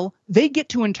 well, they get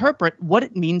to interpret what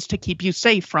it means to keep you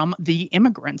safe from the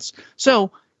immigrants.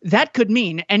 So that could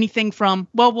mean anything from,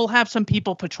 well, we'll have some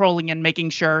people patrolling and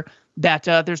making sure that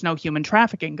there's no human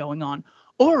trafficking going on.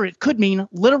 Or it could mean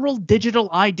literal digital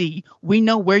ID. We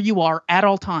know where you are at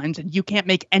all times, and you can't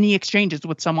make any exchanges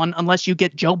with someone unless you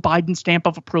get Joe Biden's stamp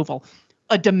of approval.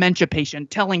 A dementia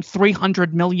patient telling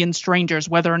 300 million strangers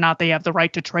whether or not they have the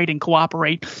right to trade and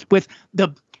cooperate with the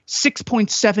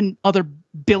 6.7 other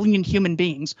billion human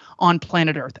beings on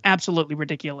planet Earth. Absolutely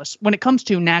ridiculous. When it comes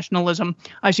to nationalism,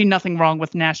 I see nothing wrong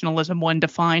with nationalism when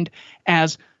defined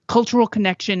as cultural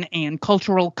connection and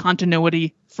cultural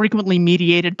continuity, frequently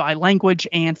mediated by language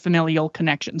and familial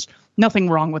connections. Nothing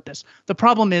wrong with this. The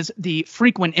problem is the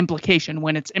frequent implication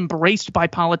when it's embraced by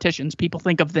politicians. People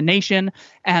think of the nation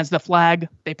as the flag.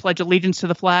 They pledge allegiance to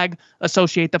the flag,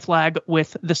 associate the flag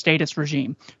with the statist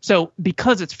regime. So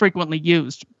because it's frequently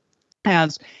used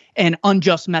as an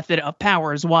unjust method of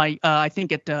power is why I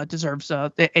think it deserves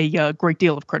a great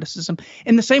deal of criticism.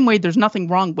 In the same way, there's nothing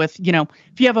wrong with,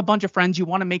 if you have a bunch of friends, you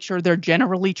want to make sure they're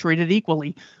generally treated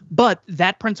equally. But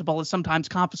that principle is sometimes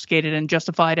confiscated and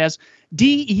justified as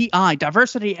DEI,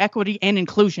 diversity, equity, and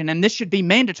inclusion. And this should be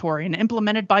mandatory and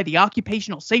implemented by the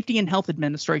Occupational Safety and Health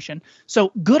Administration.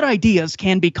 So good ideas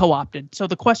can be co-opted. So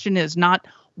the question is not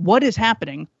what is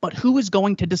happening, but who is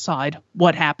going to decide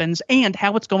what happens and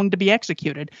how it's going to be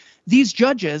executed. These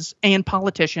judges and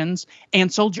politicians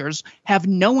and soldiers have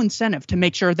no incentive to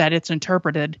make sure that it's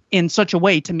interpreted in such a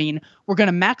way to mean we're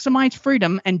going to maximize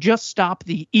freedom and just stop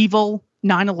the evil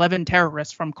 9/11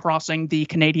 terrorists from crossing the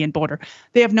Canadian border.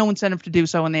 They have no incentive to do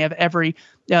so, and they have every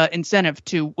incentive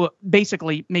to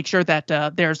basically make sure that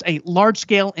there's a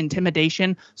large-scale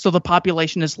intimidation so the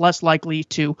population is less likely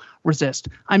to resist.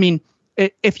 I mean,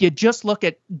 if you just look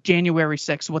at January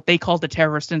 6th, what they called a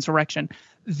terrorist insurrection,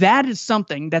 that is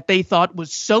something that they thought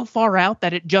was so far out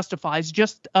that it justifies.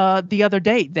 Just the other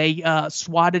day, they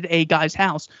swatted a guy's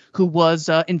house who was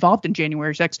involved in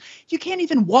January 6th. You can't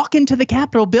even walk into the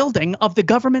Capitol building of the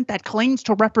government that claims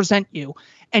to represent you.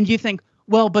 And you think,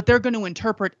 well, but they're going to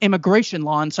interpret immigration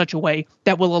law in such a way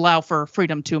that will allow for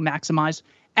freedom to maximize.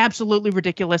 Absolutely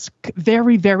ridiculous.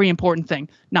 Very, very important thing.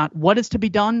 Not what is to be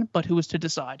done, but who is to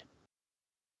decide.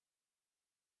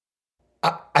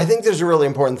 I think there's a really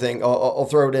important thing. I'll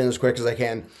throw it in as quick as I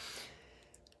can.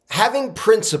 Having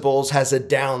principles has a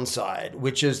downside,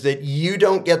 which is that you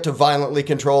don't get to violently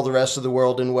control the rest of the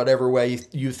world in whatever way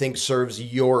you think serves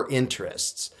your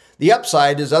interests. The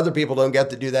upside is other people don't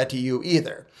get to do that to you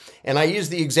either. And I use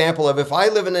the example of if I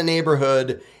live in a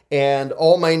neighborhood and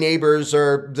all my neighbors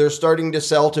they're starting to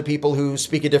sell to people who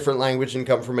speak a different language and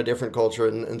come from a different culture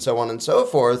and so on and so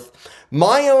forth,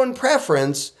 my own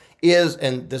preference is,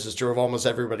 and this is true of almost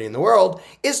everybody in the world,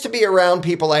 is to be around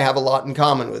people I have a lot in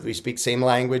common with. We speak same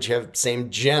language, have same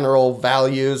general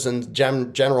values and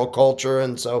general culture.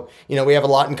 And so, we have a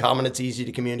lot in common. It's easy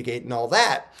to communicate and all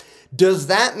that. Does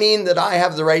that mean that I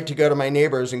have the right to go to my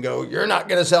neighbors and go, you're not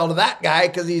going to sell to that guy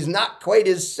because he's not quite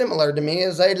as similar to me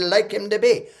as I'd like him to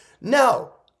be?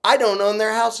 No, I don't own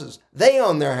their houses. They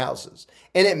own their houses.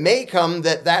 And it may come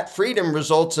that freedom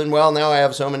results in, well, now I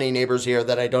have so many neighbors here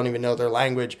that I don't even know their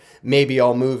language. Maybe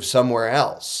I'll move somewhere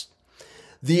else.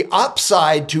 The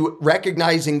upside to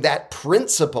recognizing that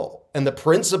principle, and the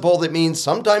principle that means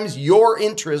sometimes your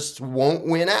interests won't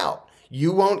win out.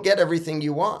 You won't get everything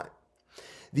you want.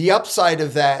 The upside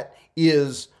of that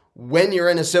is when you're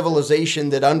in a civilization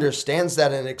that understands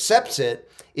that and accepts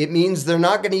it, it means they're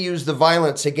not going to use the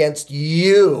violence against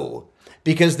you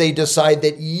because they decide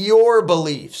that your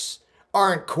beliefs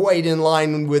aren't quite in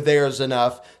line with theirs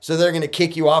enough, so they're going to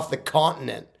kick you off the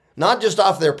continent. Not just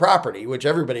off their property, which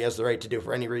everybody has the right to do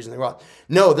for any reason they want.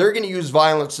 No, they're going to use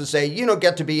violence to say, you don't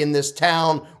get to be in this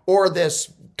town or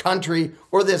this country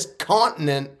or this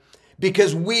continent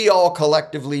because we all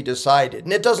collectively decided.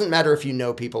 And it doesn't matter if you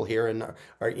know people here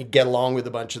or you get along with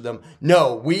a bunch of them.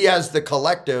 No, we as the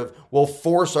collective will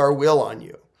force our will on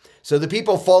you. So the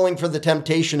people falling for the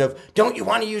temptation of, don't you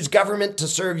want to use government to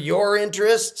serve your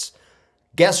interests?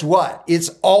 Guess what? It's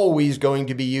always going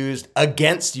to be used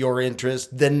against your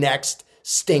interest the next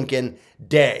stinking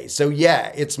day. So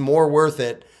yeah, it's more worth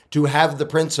it to have the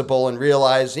principle and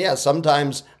realize, yeah,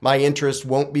 sometimes my interest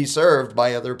won't be served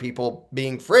by other people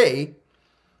being free.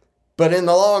 But in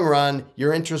the long run,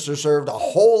 your interests are served a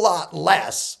whole lot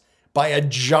less by a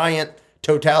giant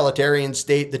totalitarian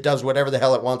state that does whatever the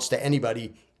hell it wants to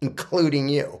anybody, including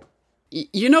you.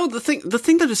 You know, the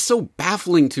thing that is so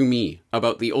baffling to me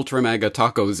about the Ultra MAGA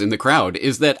tacos in the crowd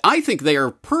is that I think they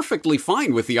are perfectly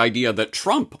fine with the idea that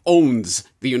Trump owns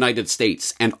the United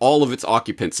States and all of its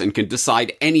occupants and can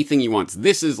decide anything he wants.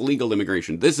 This is legal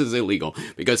immigration. This is illegal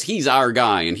because he's our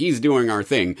guy and he's doing our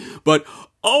thing. But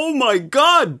oh my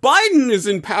God, Biden is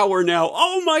in power now.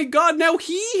 Oh my God, now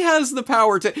he has the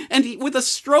power to, and with a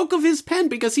stroke of his pen,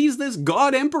 because he's this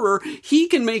God emperor, he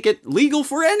can make it legal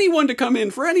for anyone to come in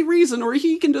for any reason, or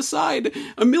he can decide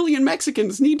 1 million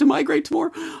Mexicans need to migrate to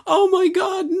more. Oh my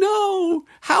God, no.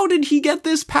 How did he get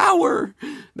this power?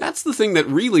 That's the thing that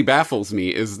really baffles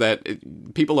me, is that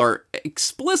people are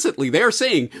explicitly, they're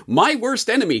saying, my worst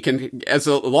enemy can, as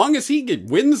long as he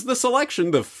wins the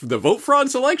selection, the vote fraud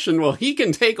selection, well, he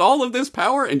can take all of this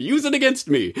power and use it against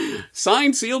me.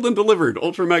 Signed, sealed, and delivered,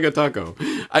 Ultra Mega Taco.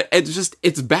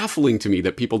 It's baffling to me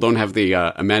that people don't have the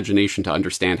imagination to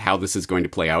understand how this is going to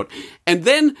play out. And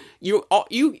then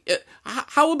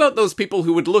how about those people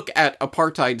who would look at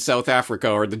apartheid South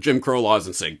Africa or the Jim Crow laws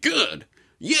and say, good,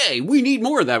 yay, we need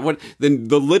more of that. Than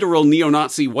the literal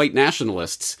neo-Nazi white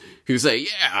nationalists who say,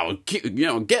 yeah,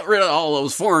 get rid of all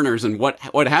those foreigners and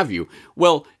what have you.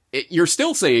 Well, you're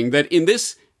still saying that in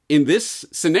this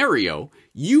scenario,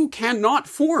 you cannot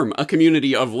form a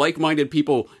community of like-minded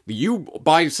people. You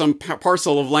buy some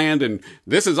parcel of land and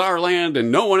this is our land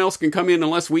and no one else can come in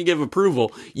unless we give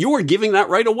approval. You are giving that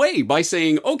right away by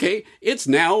saying, okay, it's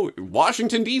now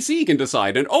Washington, D.C. can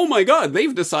decide. And oh my God,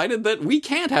 they've decided that we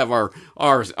can't have our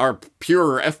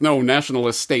pure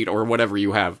ethno-nationalist state or whatever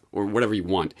you have or whatever you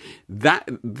want.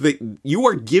 You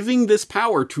are giving this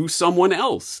power to someone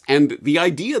else. And the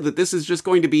idea that this is just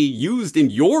going to be used in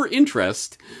your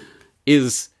interest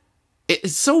it's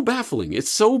so baffling. It's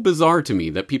so bizarre to me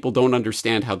that people don't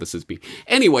understand how this is being.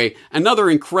 Anyway, another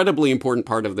incredibly important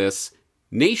part of this,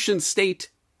 nation state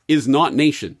is not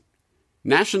nation.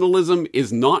 Nationalism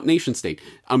is not nation state.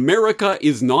 America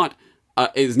is not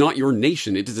your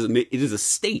nation. It is a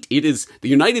state. It is the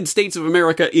United States of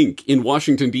America, Inc. in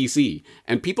Washington, D.C.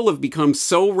 And people have become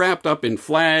so wrapped up in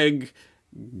flag,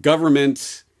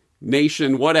 government,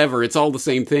 nation, whatever, it's all the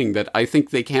same thing, that I think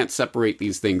they can't separate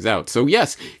these things out. So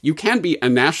yes, you can be a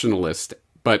nationalist,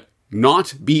 but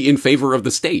not be in favor of the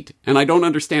state. And I don't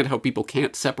understand how people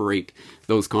can't separate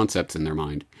those concepts in their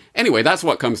mind. Anyway, that's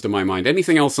what comes to my mind.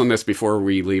 Anything else on this before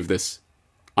we leave this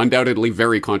undoubtedly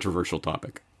very controversial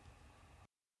topic?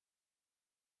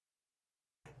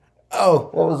 Oh,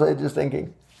 what was I just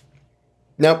thinking?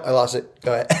 Nope, I lost it.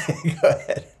 Go ahead. Go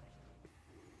ahead.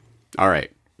 All right.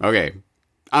 Okay.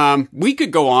 We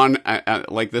could go on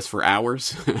like this for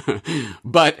hours,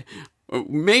 but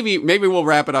maybe we'll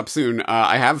wrap it up soon.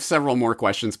 I have several more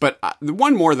questions, but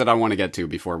one more that I want to get to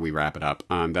before we wrap it up,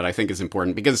 that I think is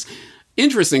important, because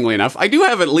interestingly enough, I do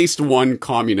have at least one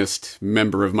communist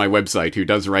member of my website who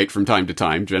does write from time to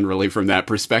time, generally from that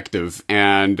perspective.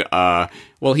 And,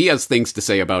 well, he has things to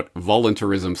say about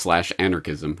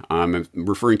voluntarism/anarchism. I'm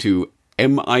referring to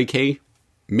MIK.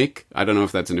 Mick, I don't know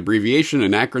if that's an abbreviation,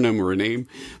 an acronym, or a name.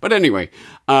 But anyway,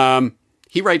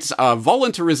 he writes,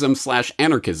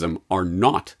 voluntarism/anarchism are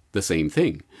not the same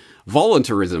thing.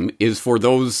 Voluntarism is for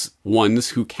those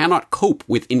ones who cannot cope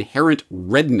with inherent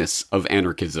redness of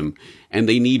anarchism, and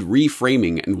they need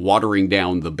reframing and watering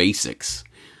down the basics.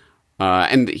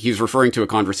 And he's referring to a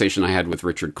conversation I had with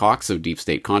Richard Cox of Deep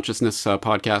State Consciousness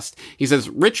podcast. He says,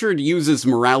 Richard uses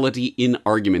morality in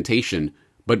argumentation,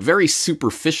 but very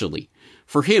superficially.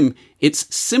 For him,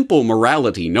 it's simple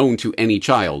morality known to any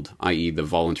child, i.e. the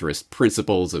voluntarist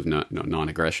principles of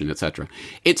non-aggression, etc.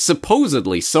 It's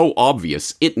supposedly so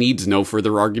obvious it needs no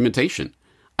further argumentation.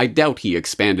 I doubt he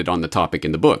expanded on the topic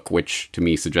in the book, which to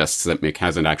me suggests that Mick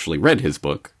hasn't actually read his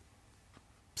book.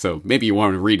 So maybe you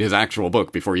want to read his actual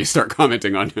book before you start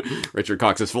commenting on Richard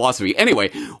Cox's philosophy.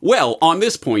 Anyway, well, on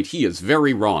this point, he is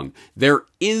very wrong. There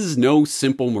is no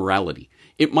simple morality.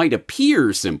 It might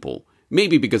appear simple,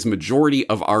 maybe because the majority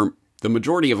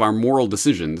of our moral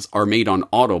decisions are made on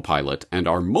autopilot and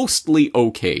are mostly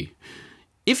okay.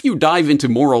 If you dive into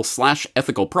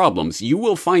moral/ethical problems, you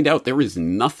will find out there is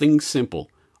nothing simple,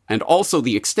 and also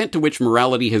the extent to which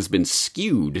morality has been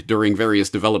skewed during various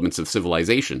developments of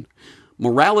civilization.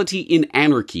 Morality in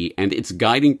anarchy and its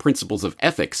guiding principles of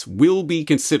ethics will be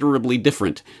considerably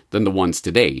different than the ones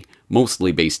today,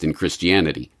 mostly based in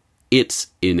Christianity. It's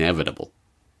inevitable.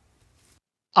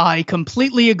 I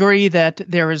completely agree that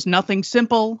there is nothing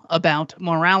simple about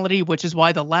morality, which is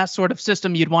why the last sort of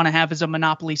system you'd want to have is a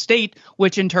monopoly state,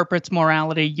 which interprets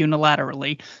morality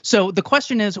unilaterally. So the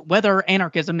question is whether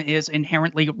anarchism is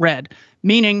inherently red,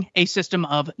 meaning a system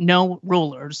of no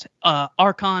rulers,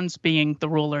 archons being the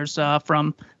rulers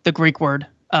from the Greek word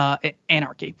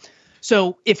anarchy.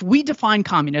 So if we define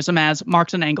communism, as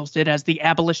Marx and Engels did, as the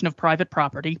abolition of private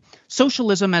property,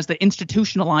 socialism as the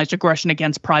institutionalized aggression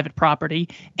against private property,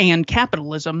 and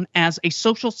capitalism as a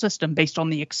social system based on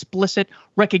the explicit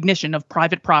recognition of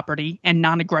private property and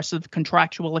non-aggressive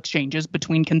contractual exchanges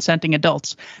between consenting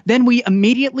adults, then we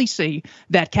immediately see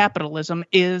that capitalism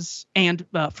is, and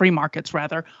free markets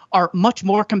rather, are much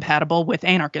more compatible with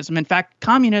anarchism. In fact,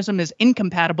 communism is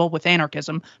incompatible with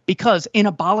anarchism because in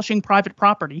abolishing private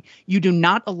property, you do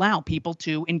not allow people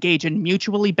to engage in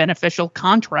mutually beneficial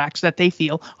contracts that they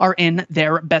feel are in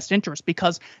their best interest,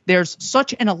 because there's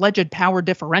such an alleged power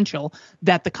differential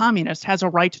that the communist has a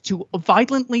right to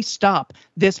violently stop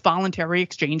this voluntary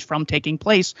exchange from taking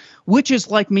place, which is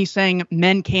like me saying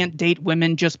men can't date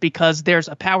women just because there's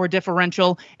a power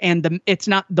differential and it's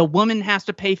not the woman has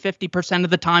to pay 50% of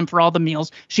the time for all the meals.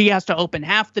 She has to open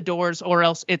half the doors or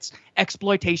else it's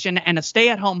exploitation, and a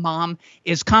stay-at-home mom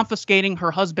is confiscating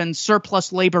her husband's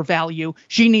surplus labor value.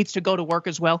 She needs to go to work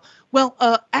as well. Well,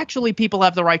 actually, people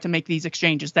have the right to make these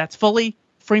exchanges. That's fully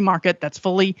free market. That's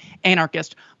fully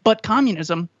anarchist. But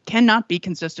communism cannot be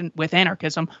consistent with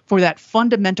anarchism for that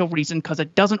fundamental reason, because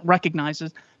it doesn't recognize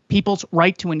people's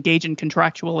right to engage in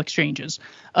contractual exchanges.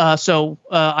 So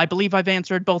I believe I've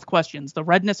answered both questions. The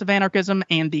redness of anarchism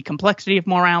and the complexity of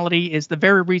morality is the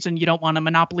very reason you don't want a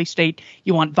monopoly state.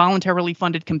 You want voluntarily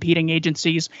funded competing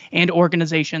agencies and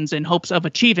organizations in hopes of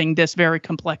achieving this very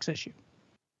complex issue.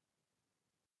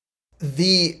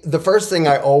 The first thing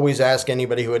I always ask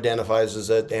anybody who identifies as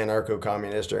an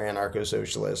anarcho-communist or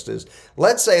anarcho-socialist is,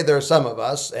 let's say there are some of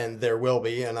us, and there will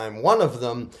be, and I'm one of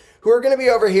them, who are going to be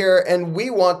over here and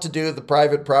we want to do the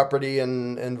private property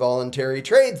and voluntary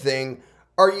trade thing.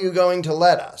 Are you going to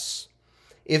let us?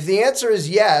 If the answer is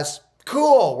yes,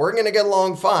 cool, we're going to get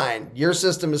along fine. Your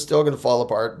system is still going to fall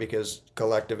apart because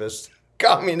collectivist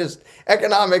communist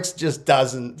economics just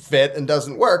doesn't fit and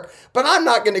doesn't work, but I'm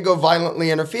not going to go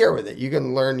violently interfere with it. You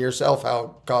can learn yourself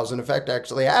how cause and effect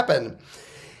actually happen.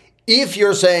 If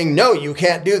you're saying, no, you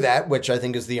can't do that, which I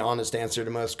think is the honest answer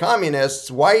to most communists,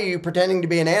 why are you pretending to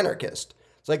be an anarchist?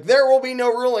 It's like, there will be no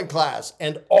ruling class,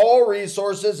 and all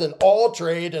resources and all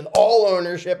trade and all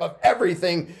ownership of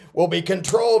everything will be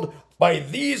controlled by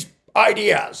these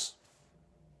ideas.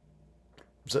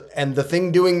 And the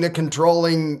thing doing the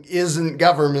controlling isn't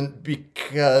government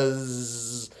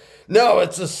because, no,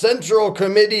 it's a central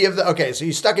committee of the... Okay, so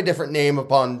you stuck a different name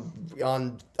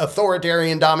on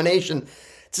authoritarian domination.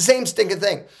 It's the same stinking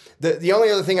thing. The only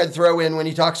other thing I'd throw in when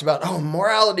he talks about,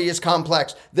 morality is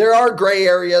complex. There are gray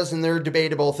areas and there are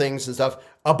debatable things and stuff.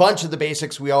 A bunch of the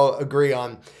basics we all agree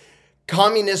on.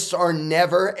 Communists are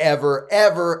never, ever,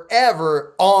 ever,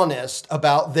 ever honest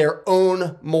about their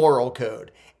own moral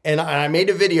code. And I made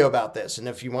a video about this. And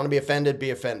if you want to be offended,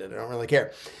 be offended. I don't really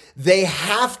care. They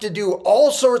have to do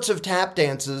all sorts of tap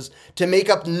dances to make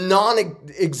up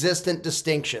non-existent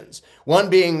distinctions.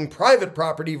 One being private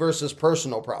property versus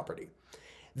personal property.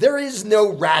 There is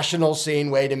no rational, sane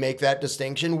way to make that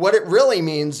distinction. What it really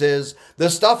means is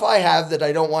the stuff I have that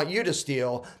I don't want you to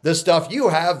steal, the stuff you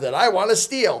have that I want to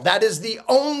steal. That is the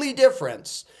only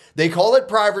difference. They call it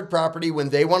private property when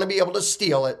they want to be able to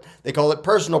steal it. They call it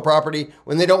personal property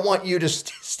when they don't want you to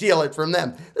steal it from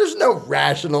them. There's no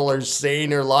rational or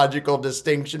sane or logical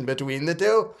distinction between the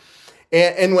two.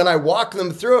 And when I walk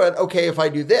them through it, okay, if I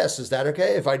do this, is that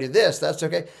okay? If I do this, that's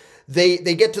okay. They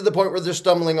get to the point where they're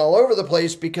stumbling all over the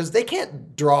place because they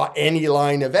can't draw any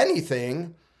line of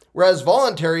anything. Whereas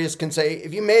voluntarists can say,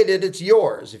 if you made it, it's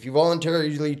yours. If you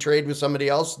voluntarily trade with somebody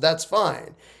else, that's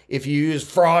fine. If you use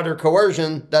fraud or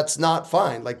coercion, that's not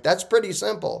fine. Like, that's pretty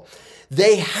simple.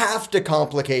 They have to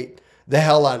complicate the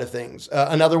hell out of things.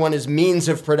 Another one is means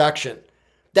of production.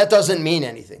 That doesn't mean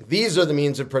anything. These are the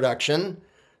means of production.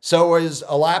 So is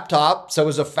a laptop. So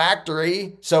is a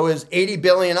factory. So is 80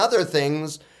 billion other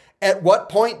things. At what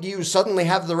point do you suddenly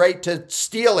have the right to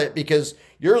steal it because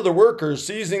you're the workers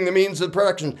seizing the means of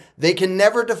production? They can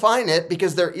never define it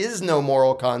because there is no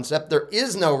moral concept. There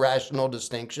is no rational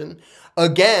distinction.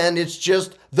 Again, it's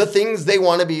just the things they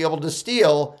want to be able to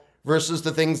steal versus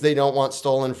the things they don't want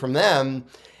stolen from them.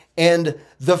 And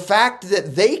the fact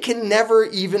that they can never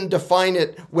even define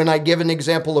it when I give an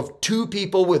example of two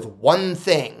people with one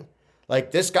thing.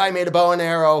 Like, this guy made a bow and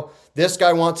arrow. This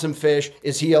guy wants some fish.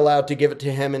 Is he allowed to give it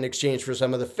to him in exchange for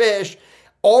some of the fish?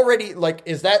 Already, like,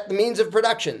 is that the means of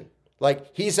production?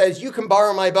 Like, he says, you can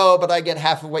borrow my bow, but I get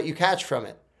half of what you catch from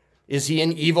it. Is he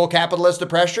an evil capitalist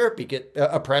oppressor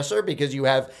because you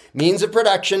have means of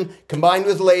production combined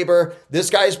with labor? This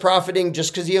guy's profiting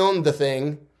just because he owned the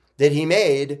thing that he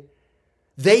made.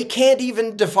 They can't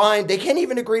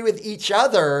even agree with each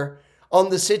other on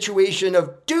the situation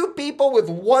of two people with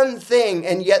one thing,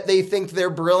 and yet they think their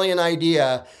brilliant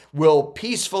idea will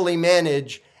peacefully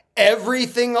manage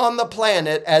everything on the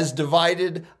planet as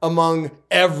divided among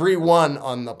everyone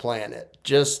on the planet.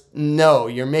 Just no,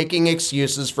 you're making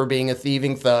excuses for being a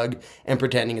thieving thug and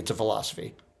pretending it's a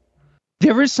philosophy.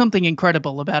 There is something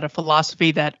incredible about a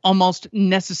philosophy that almost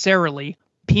necessarily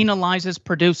penalizes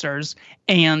producers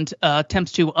and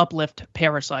attempts to uplift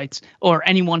parasites or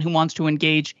anyone who wants to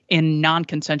engage in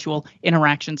non-consensual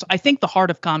interactions. I think the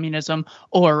heart of communism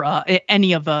or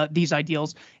any of these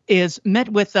ideals is met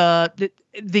with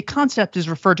the concept is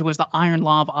referred to as the iron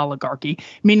law of oligarchy,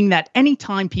 meaning that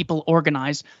anytime people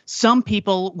organize, some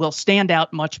people will stand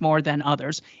out much more than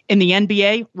others. In the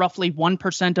NBA, roughly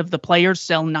 1% of the players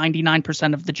sell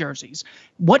 99% of the jerseys.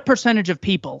 What percentage of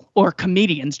people or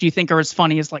comedians do you think are as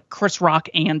funny as like Chris Rock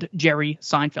and Jerry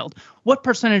Seinfeld? What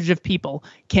percentage of people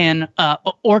can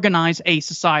organize a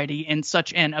society in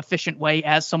such an efficient way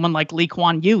as someone like Lee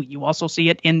Kuan Yew? You also see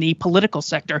it in the political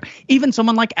sector. Even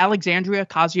someone like Alexandria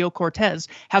Ocasio-Cortez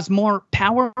has more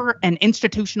power and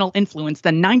institutional influence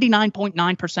than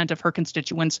 99.9% of her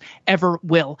constituents ever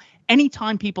will.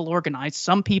 Anytime people organize,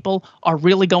 some people are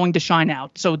really going to shine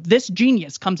out. So this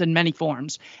genius comes in many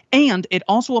forms. And it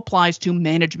also applies to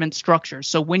management structures.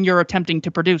 So when you're attempting to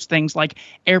produce things like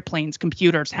airplanes,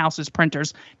 computers, houses,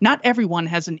 printers, not everyone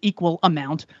has an equal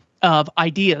amount of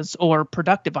ideas or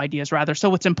productive ideas, rather.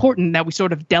 So it's important that we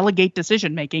sort of delegate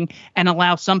decision making and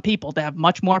allow some people to have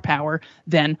much more power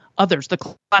than others. The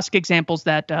classic examples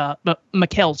that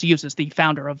McKells uses, the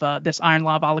founder of this iron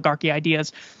law of oligarchy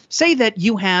ideas, say that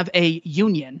you have a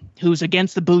union who's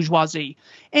against the bourgeoisie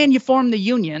and you form the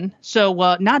union.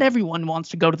 So not everyone wants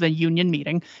to go to the union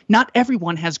meeting. Not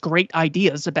everyone has great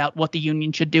ideas about what the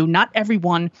union should do. Not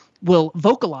everyone will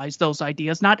vocalize those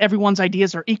ideas. Not everyone's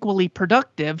ideas are equally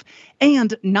productive,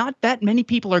 and not that many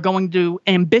people are going to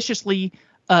ambitiously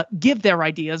give their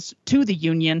ideas to the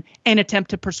union and attempt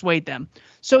to persuade them.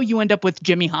 So you end up with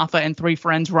Jimmy Hoffa and three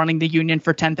friends running the union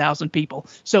for 10,000 people.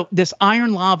 So this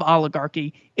iron law of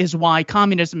oligarchy is why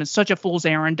communism is such a fool's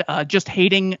errand. Just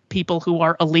hating people who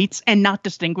are elites and not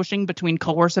distinguishing between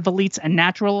coercive elites and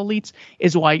natural elites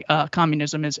is why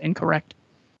communism is incorrect.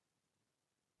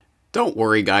 Don't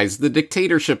worry, guys. The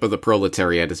dictatorship of the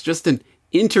proletariat is just an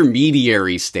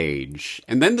intermediary stage,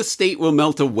 and then the state will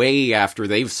melt away after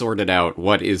they've sorted out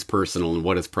what is personal and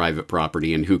what is private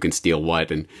property and who can steal what.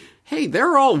 And hey,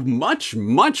 they're all much,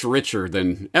 much richer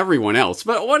than everyone else,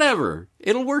 but whatever.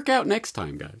 It'll work out next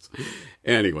time, guys.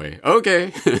 Anyway,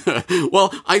 okay.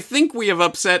 Well, I think we have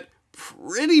upset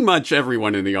pretty much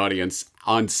everyone in the audience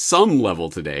on some level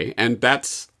today, and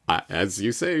that's as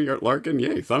you say, Larken,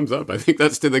 yay, thumbs up. I think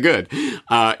that's to the good.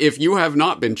 If you have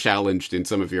not been challenged in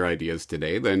some of your ideas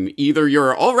today, then either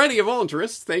you're already a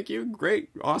voluntarist, thank you, great,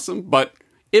 awesome, but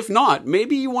if not,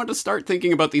 maybe you want to start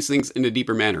thinking about these things in a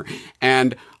deeper manner.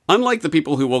 And unlike the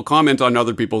people who will comment on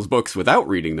other people's books without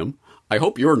reading them, I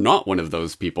hope you're not one of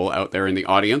those people out there in the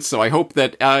audience, so I hope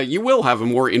that you will have a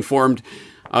more informed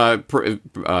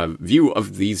view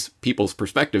of these people's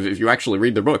perspective if you actually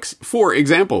read their books. For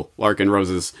example, Larken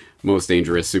Rose's Most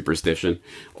Dangerous Superstition,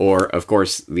 or, of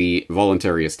course, the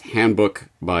Voluntaryist Handbook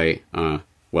by,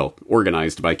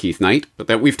 organized by Keith Knight, but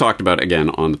that we've talked about again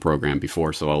on the program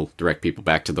before, so I'll direct people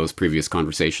back to those previous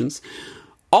conversations.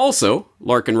 Also,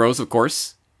 Larken Rose, of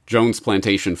course, Jones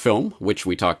Plantation film, which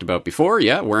we talked about before,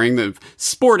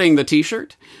 sporting the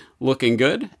t-shirt, looking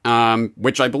good,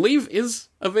 which I believe is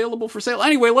available for sale.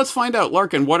 Anyway, let's find out.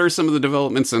 Larken, what are some of the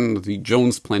developments in the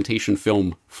Jones Plantation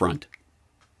film front?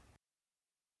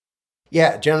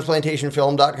 Yeah,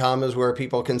 jonesplantationfilm.com is where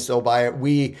people can still buy it.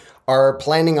 We are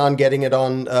planning on getting it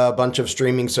on a bunch of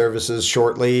streaming services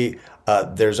shortly.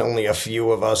 There's only a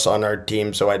few of us on our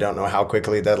team, so I don't know how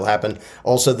quickly that'll happen.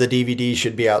 Also, the DVD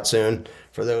should be out soon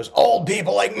for those old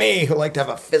people like me who like to have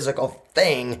a physical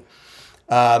thing.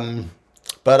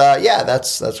 But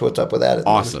that's what's up with that.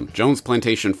 Awesome.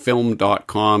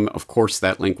 JonesPlantationFilm.com. Of course,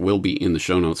 that link will be in the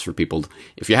show notes for people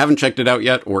if you haven't checked it out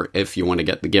yet, or if you want to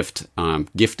get the gift,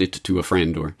 gift it to a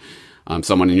friend or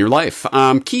someone in your life.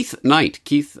 Keith Knight,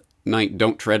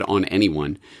 Don't Tread on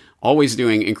Anyone. Always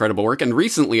doing incredible work. And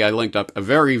recently I linked up a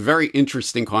very, very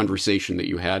interesting conversation that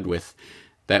you had with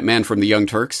that man from the Young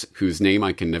Turks, whose name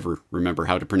I can never remember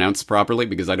how to pronounce properly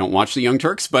because I don't watch the Young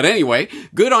Turks. But anyway,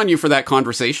 good on you for that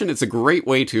conversation. It's a great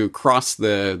way to cross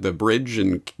the bridge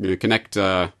and connect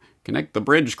the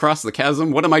bridge, cross the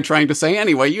chasm. What am I trying to say?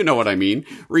 Anyway, you know what I mean.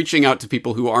 Reaching out to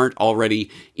people who aren't already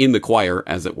in the choir,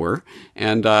 as it were.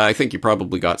 And I think you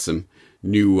probably got some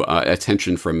new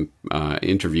attention from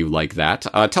interview like that.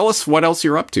 Tell us what else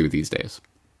you're up to these days.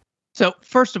 So,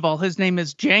 first of all, his name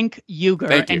is Cenk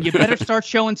Uygur, and you better start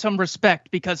showing some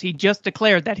respect because he just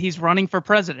declared that he's running for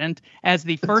president as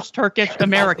the first Turkish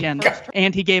American,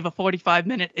 and he gave a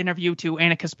 45-minute interview to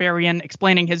Anna Kasparian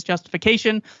explaining his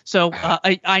justification. So,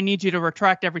 I need you to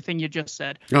retract everything you just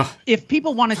said. If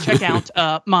people want to check out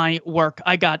my work,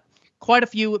 I got quite a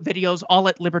few videos, all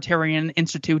at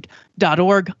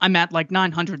libertarianinstitute.org. I'm at like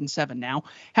 907 now.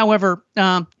 However,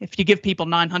 if you give people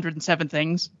 907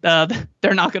 things,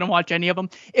 they're not going to watch any of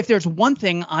them. If there's one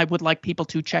thing I would like people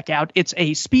to check out, it's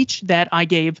a speech that I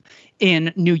gave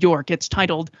in New York. It's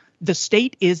titled, "The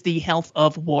State is the Health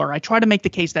of War." I try to make the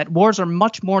case that wars are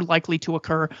much more likely to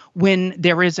occur when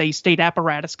there is a state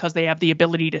apparatus because they have the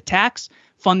ability to tax,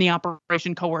 fund the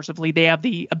operation coercively. They have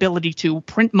the ability to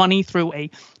print money through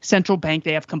a central bank.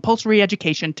 They have compulsory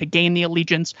education to gain the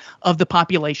allegiance of the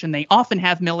population. They often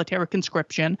have military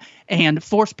conscription and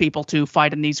force people to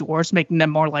fight in these wars, making them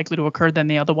more likely to occur than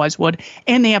they otherwise would.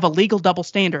 And they have a legal double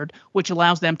standard, which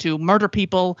allows them to murder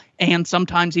people and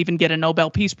sometimes even get a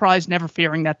Nobel Peace Prize, never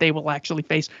fearing that they will actually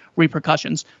face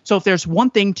repercussions. So if there's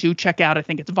one thing to check out, I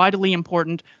think it's vitally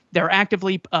important. They're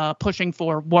actively pushing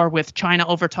for war with China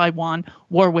over Taiwan,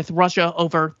 war with Russia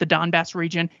over the Donbass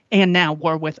region, and now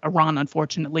war with Iran,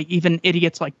 unfortunately. Even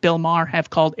idiots like Bill Maher have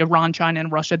called Iran, China, and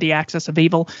Russia the axis of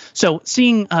evil. So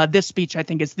seeing this speech, I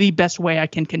think, is the best way I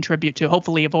can contribute to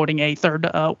hopefully avoiding a third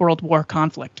World War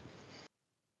conflict.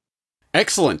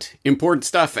 Excellent. Important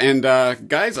stuff. And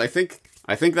guys, I think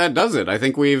that does it. I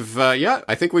think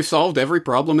we've solved every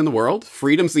problem in the world.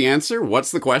 Freedom's the answer.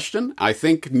 What's the question? I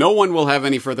think no one will have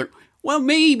any further. Well,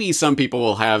 maybe some people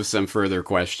will have some further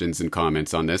questions and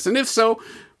comments on this. And if so,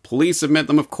 please submit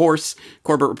them. Of course,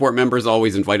 Corbett Report members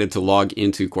always invited to log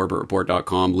into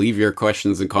corbettreport.com. Leave your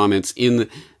questions and comments in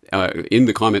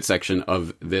the comment section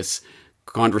of this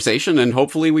conversation, and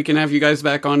hopefully we can have you guys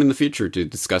back on in the future to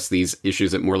discuss these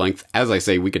issues at more length. As I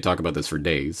say, we could talk about this for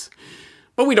days.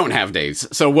 But we don't have days,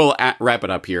 so we'll wrap it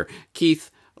up here.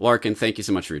 Keith, Larken, thank you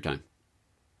so much for your time.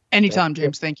 Anytime,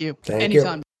 James. Thank you. Thank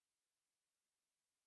Anytime. you.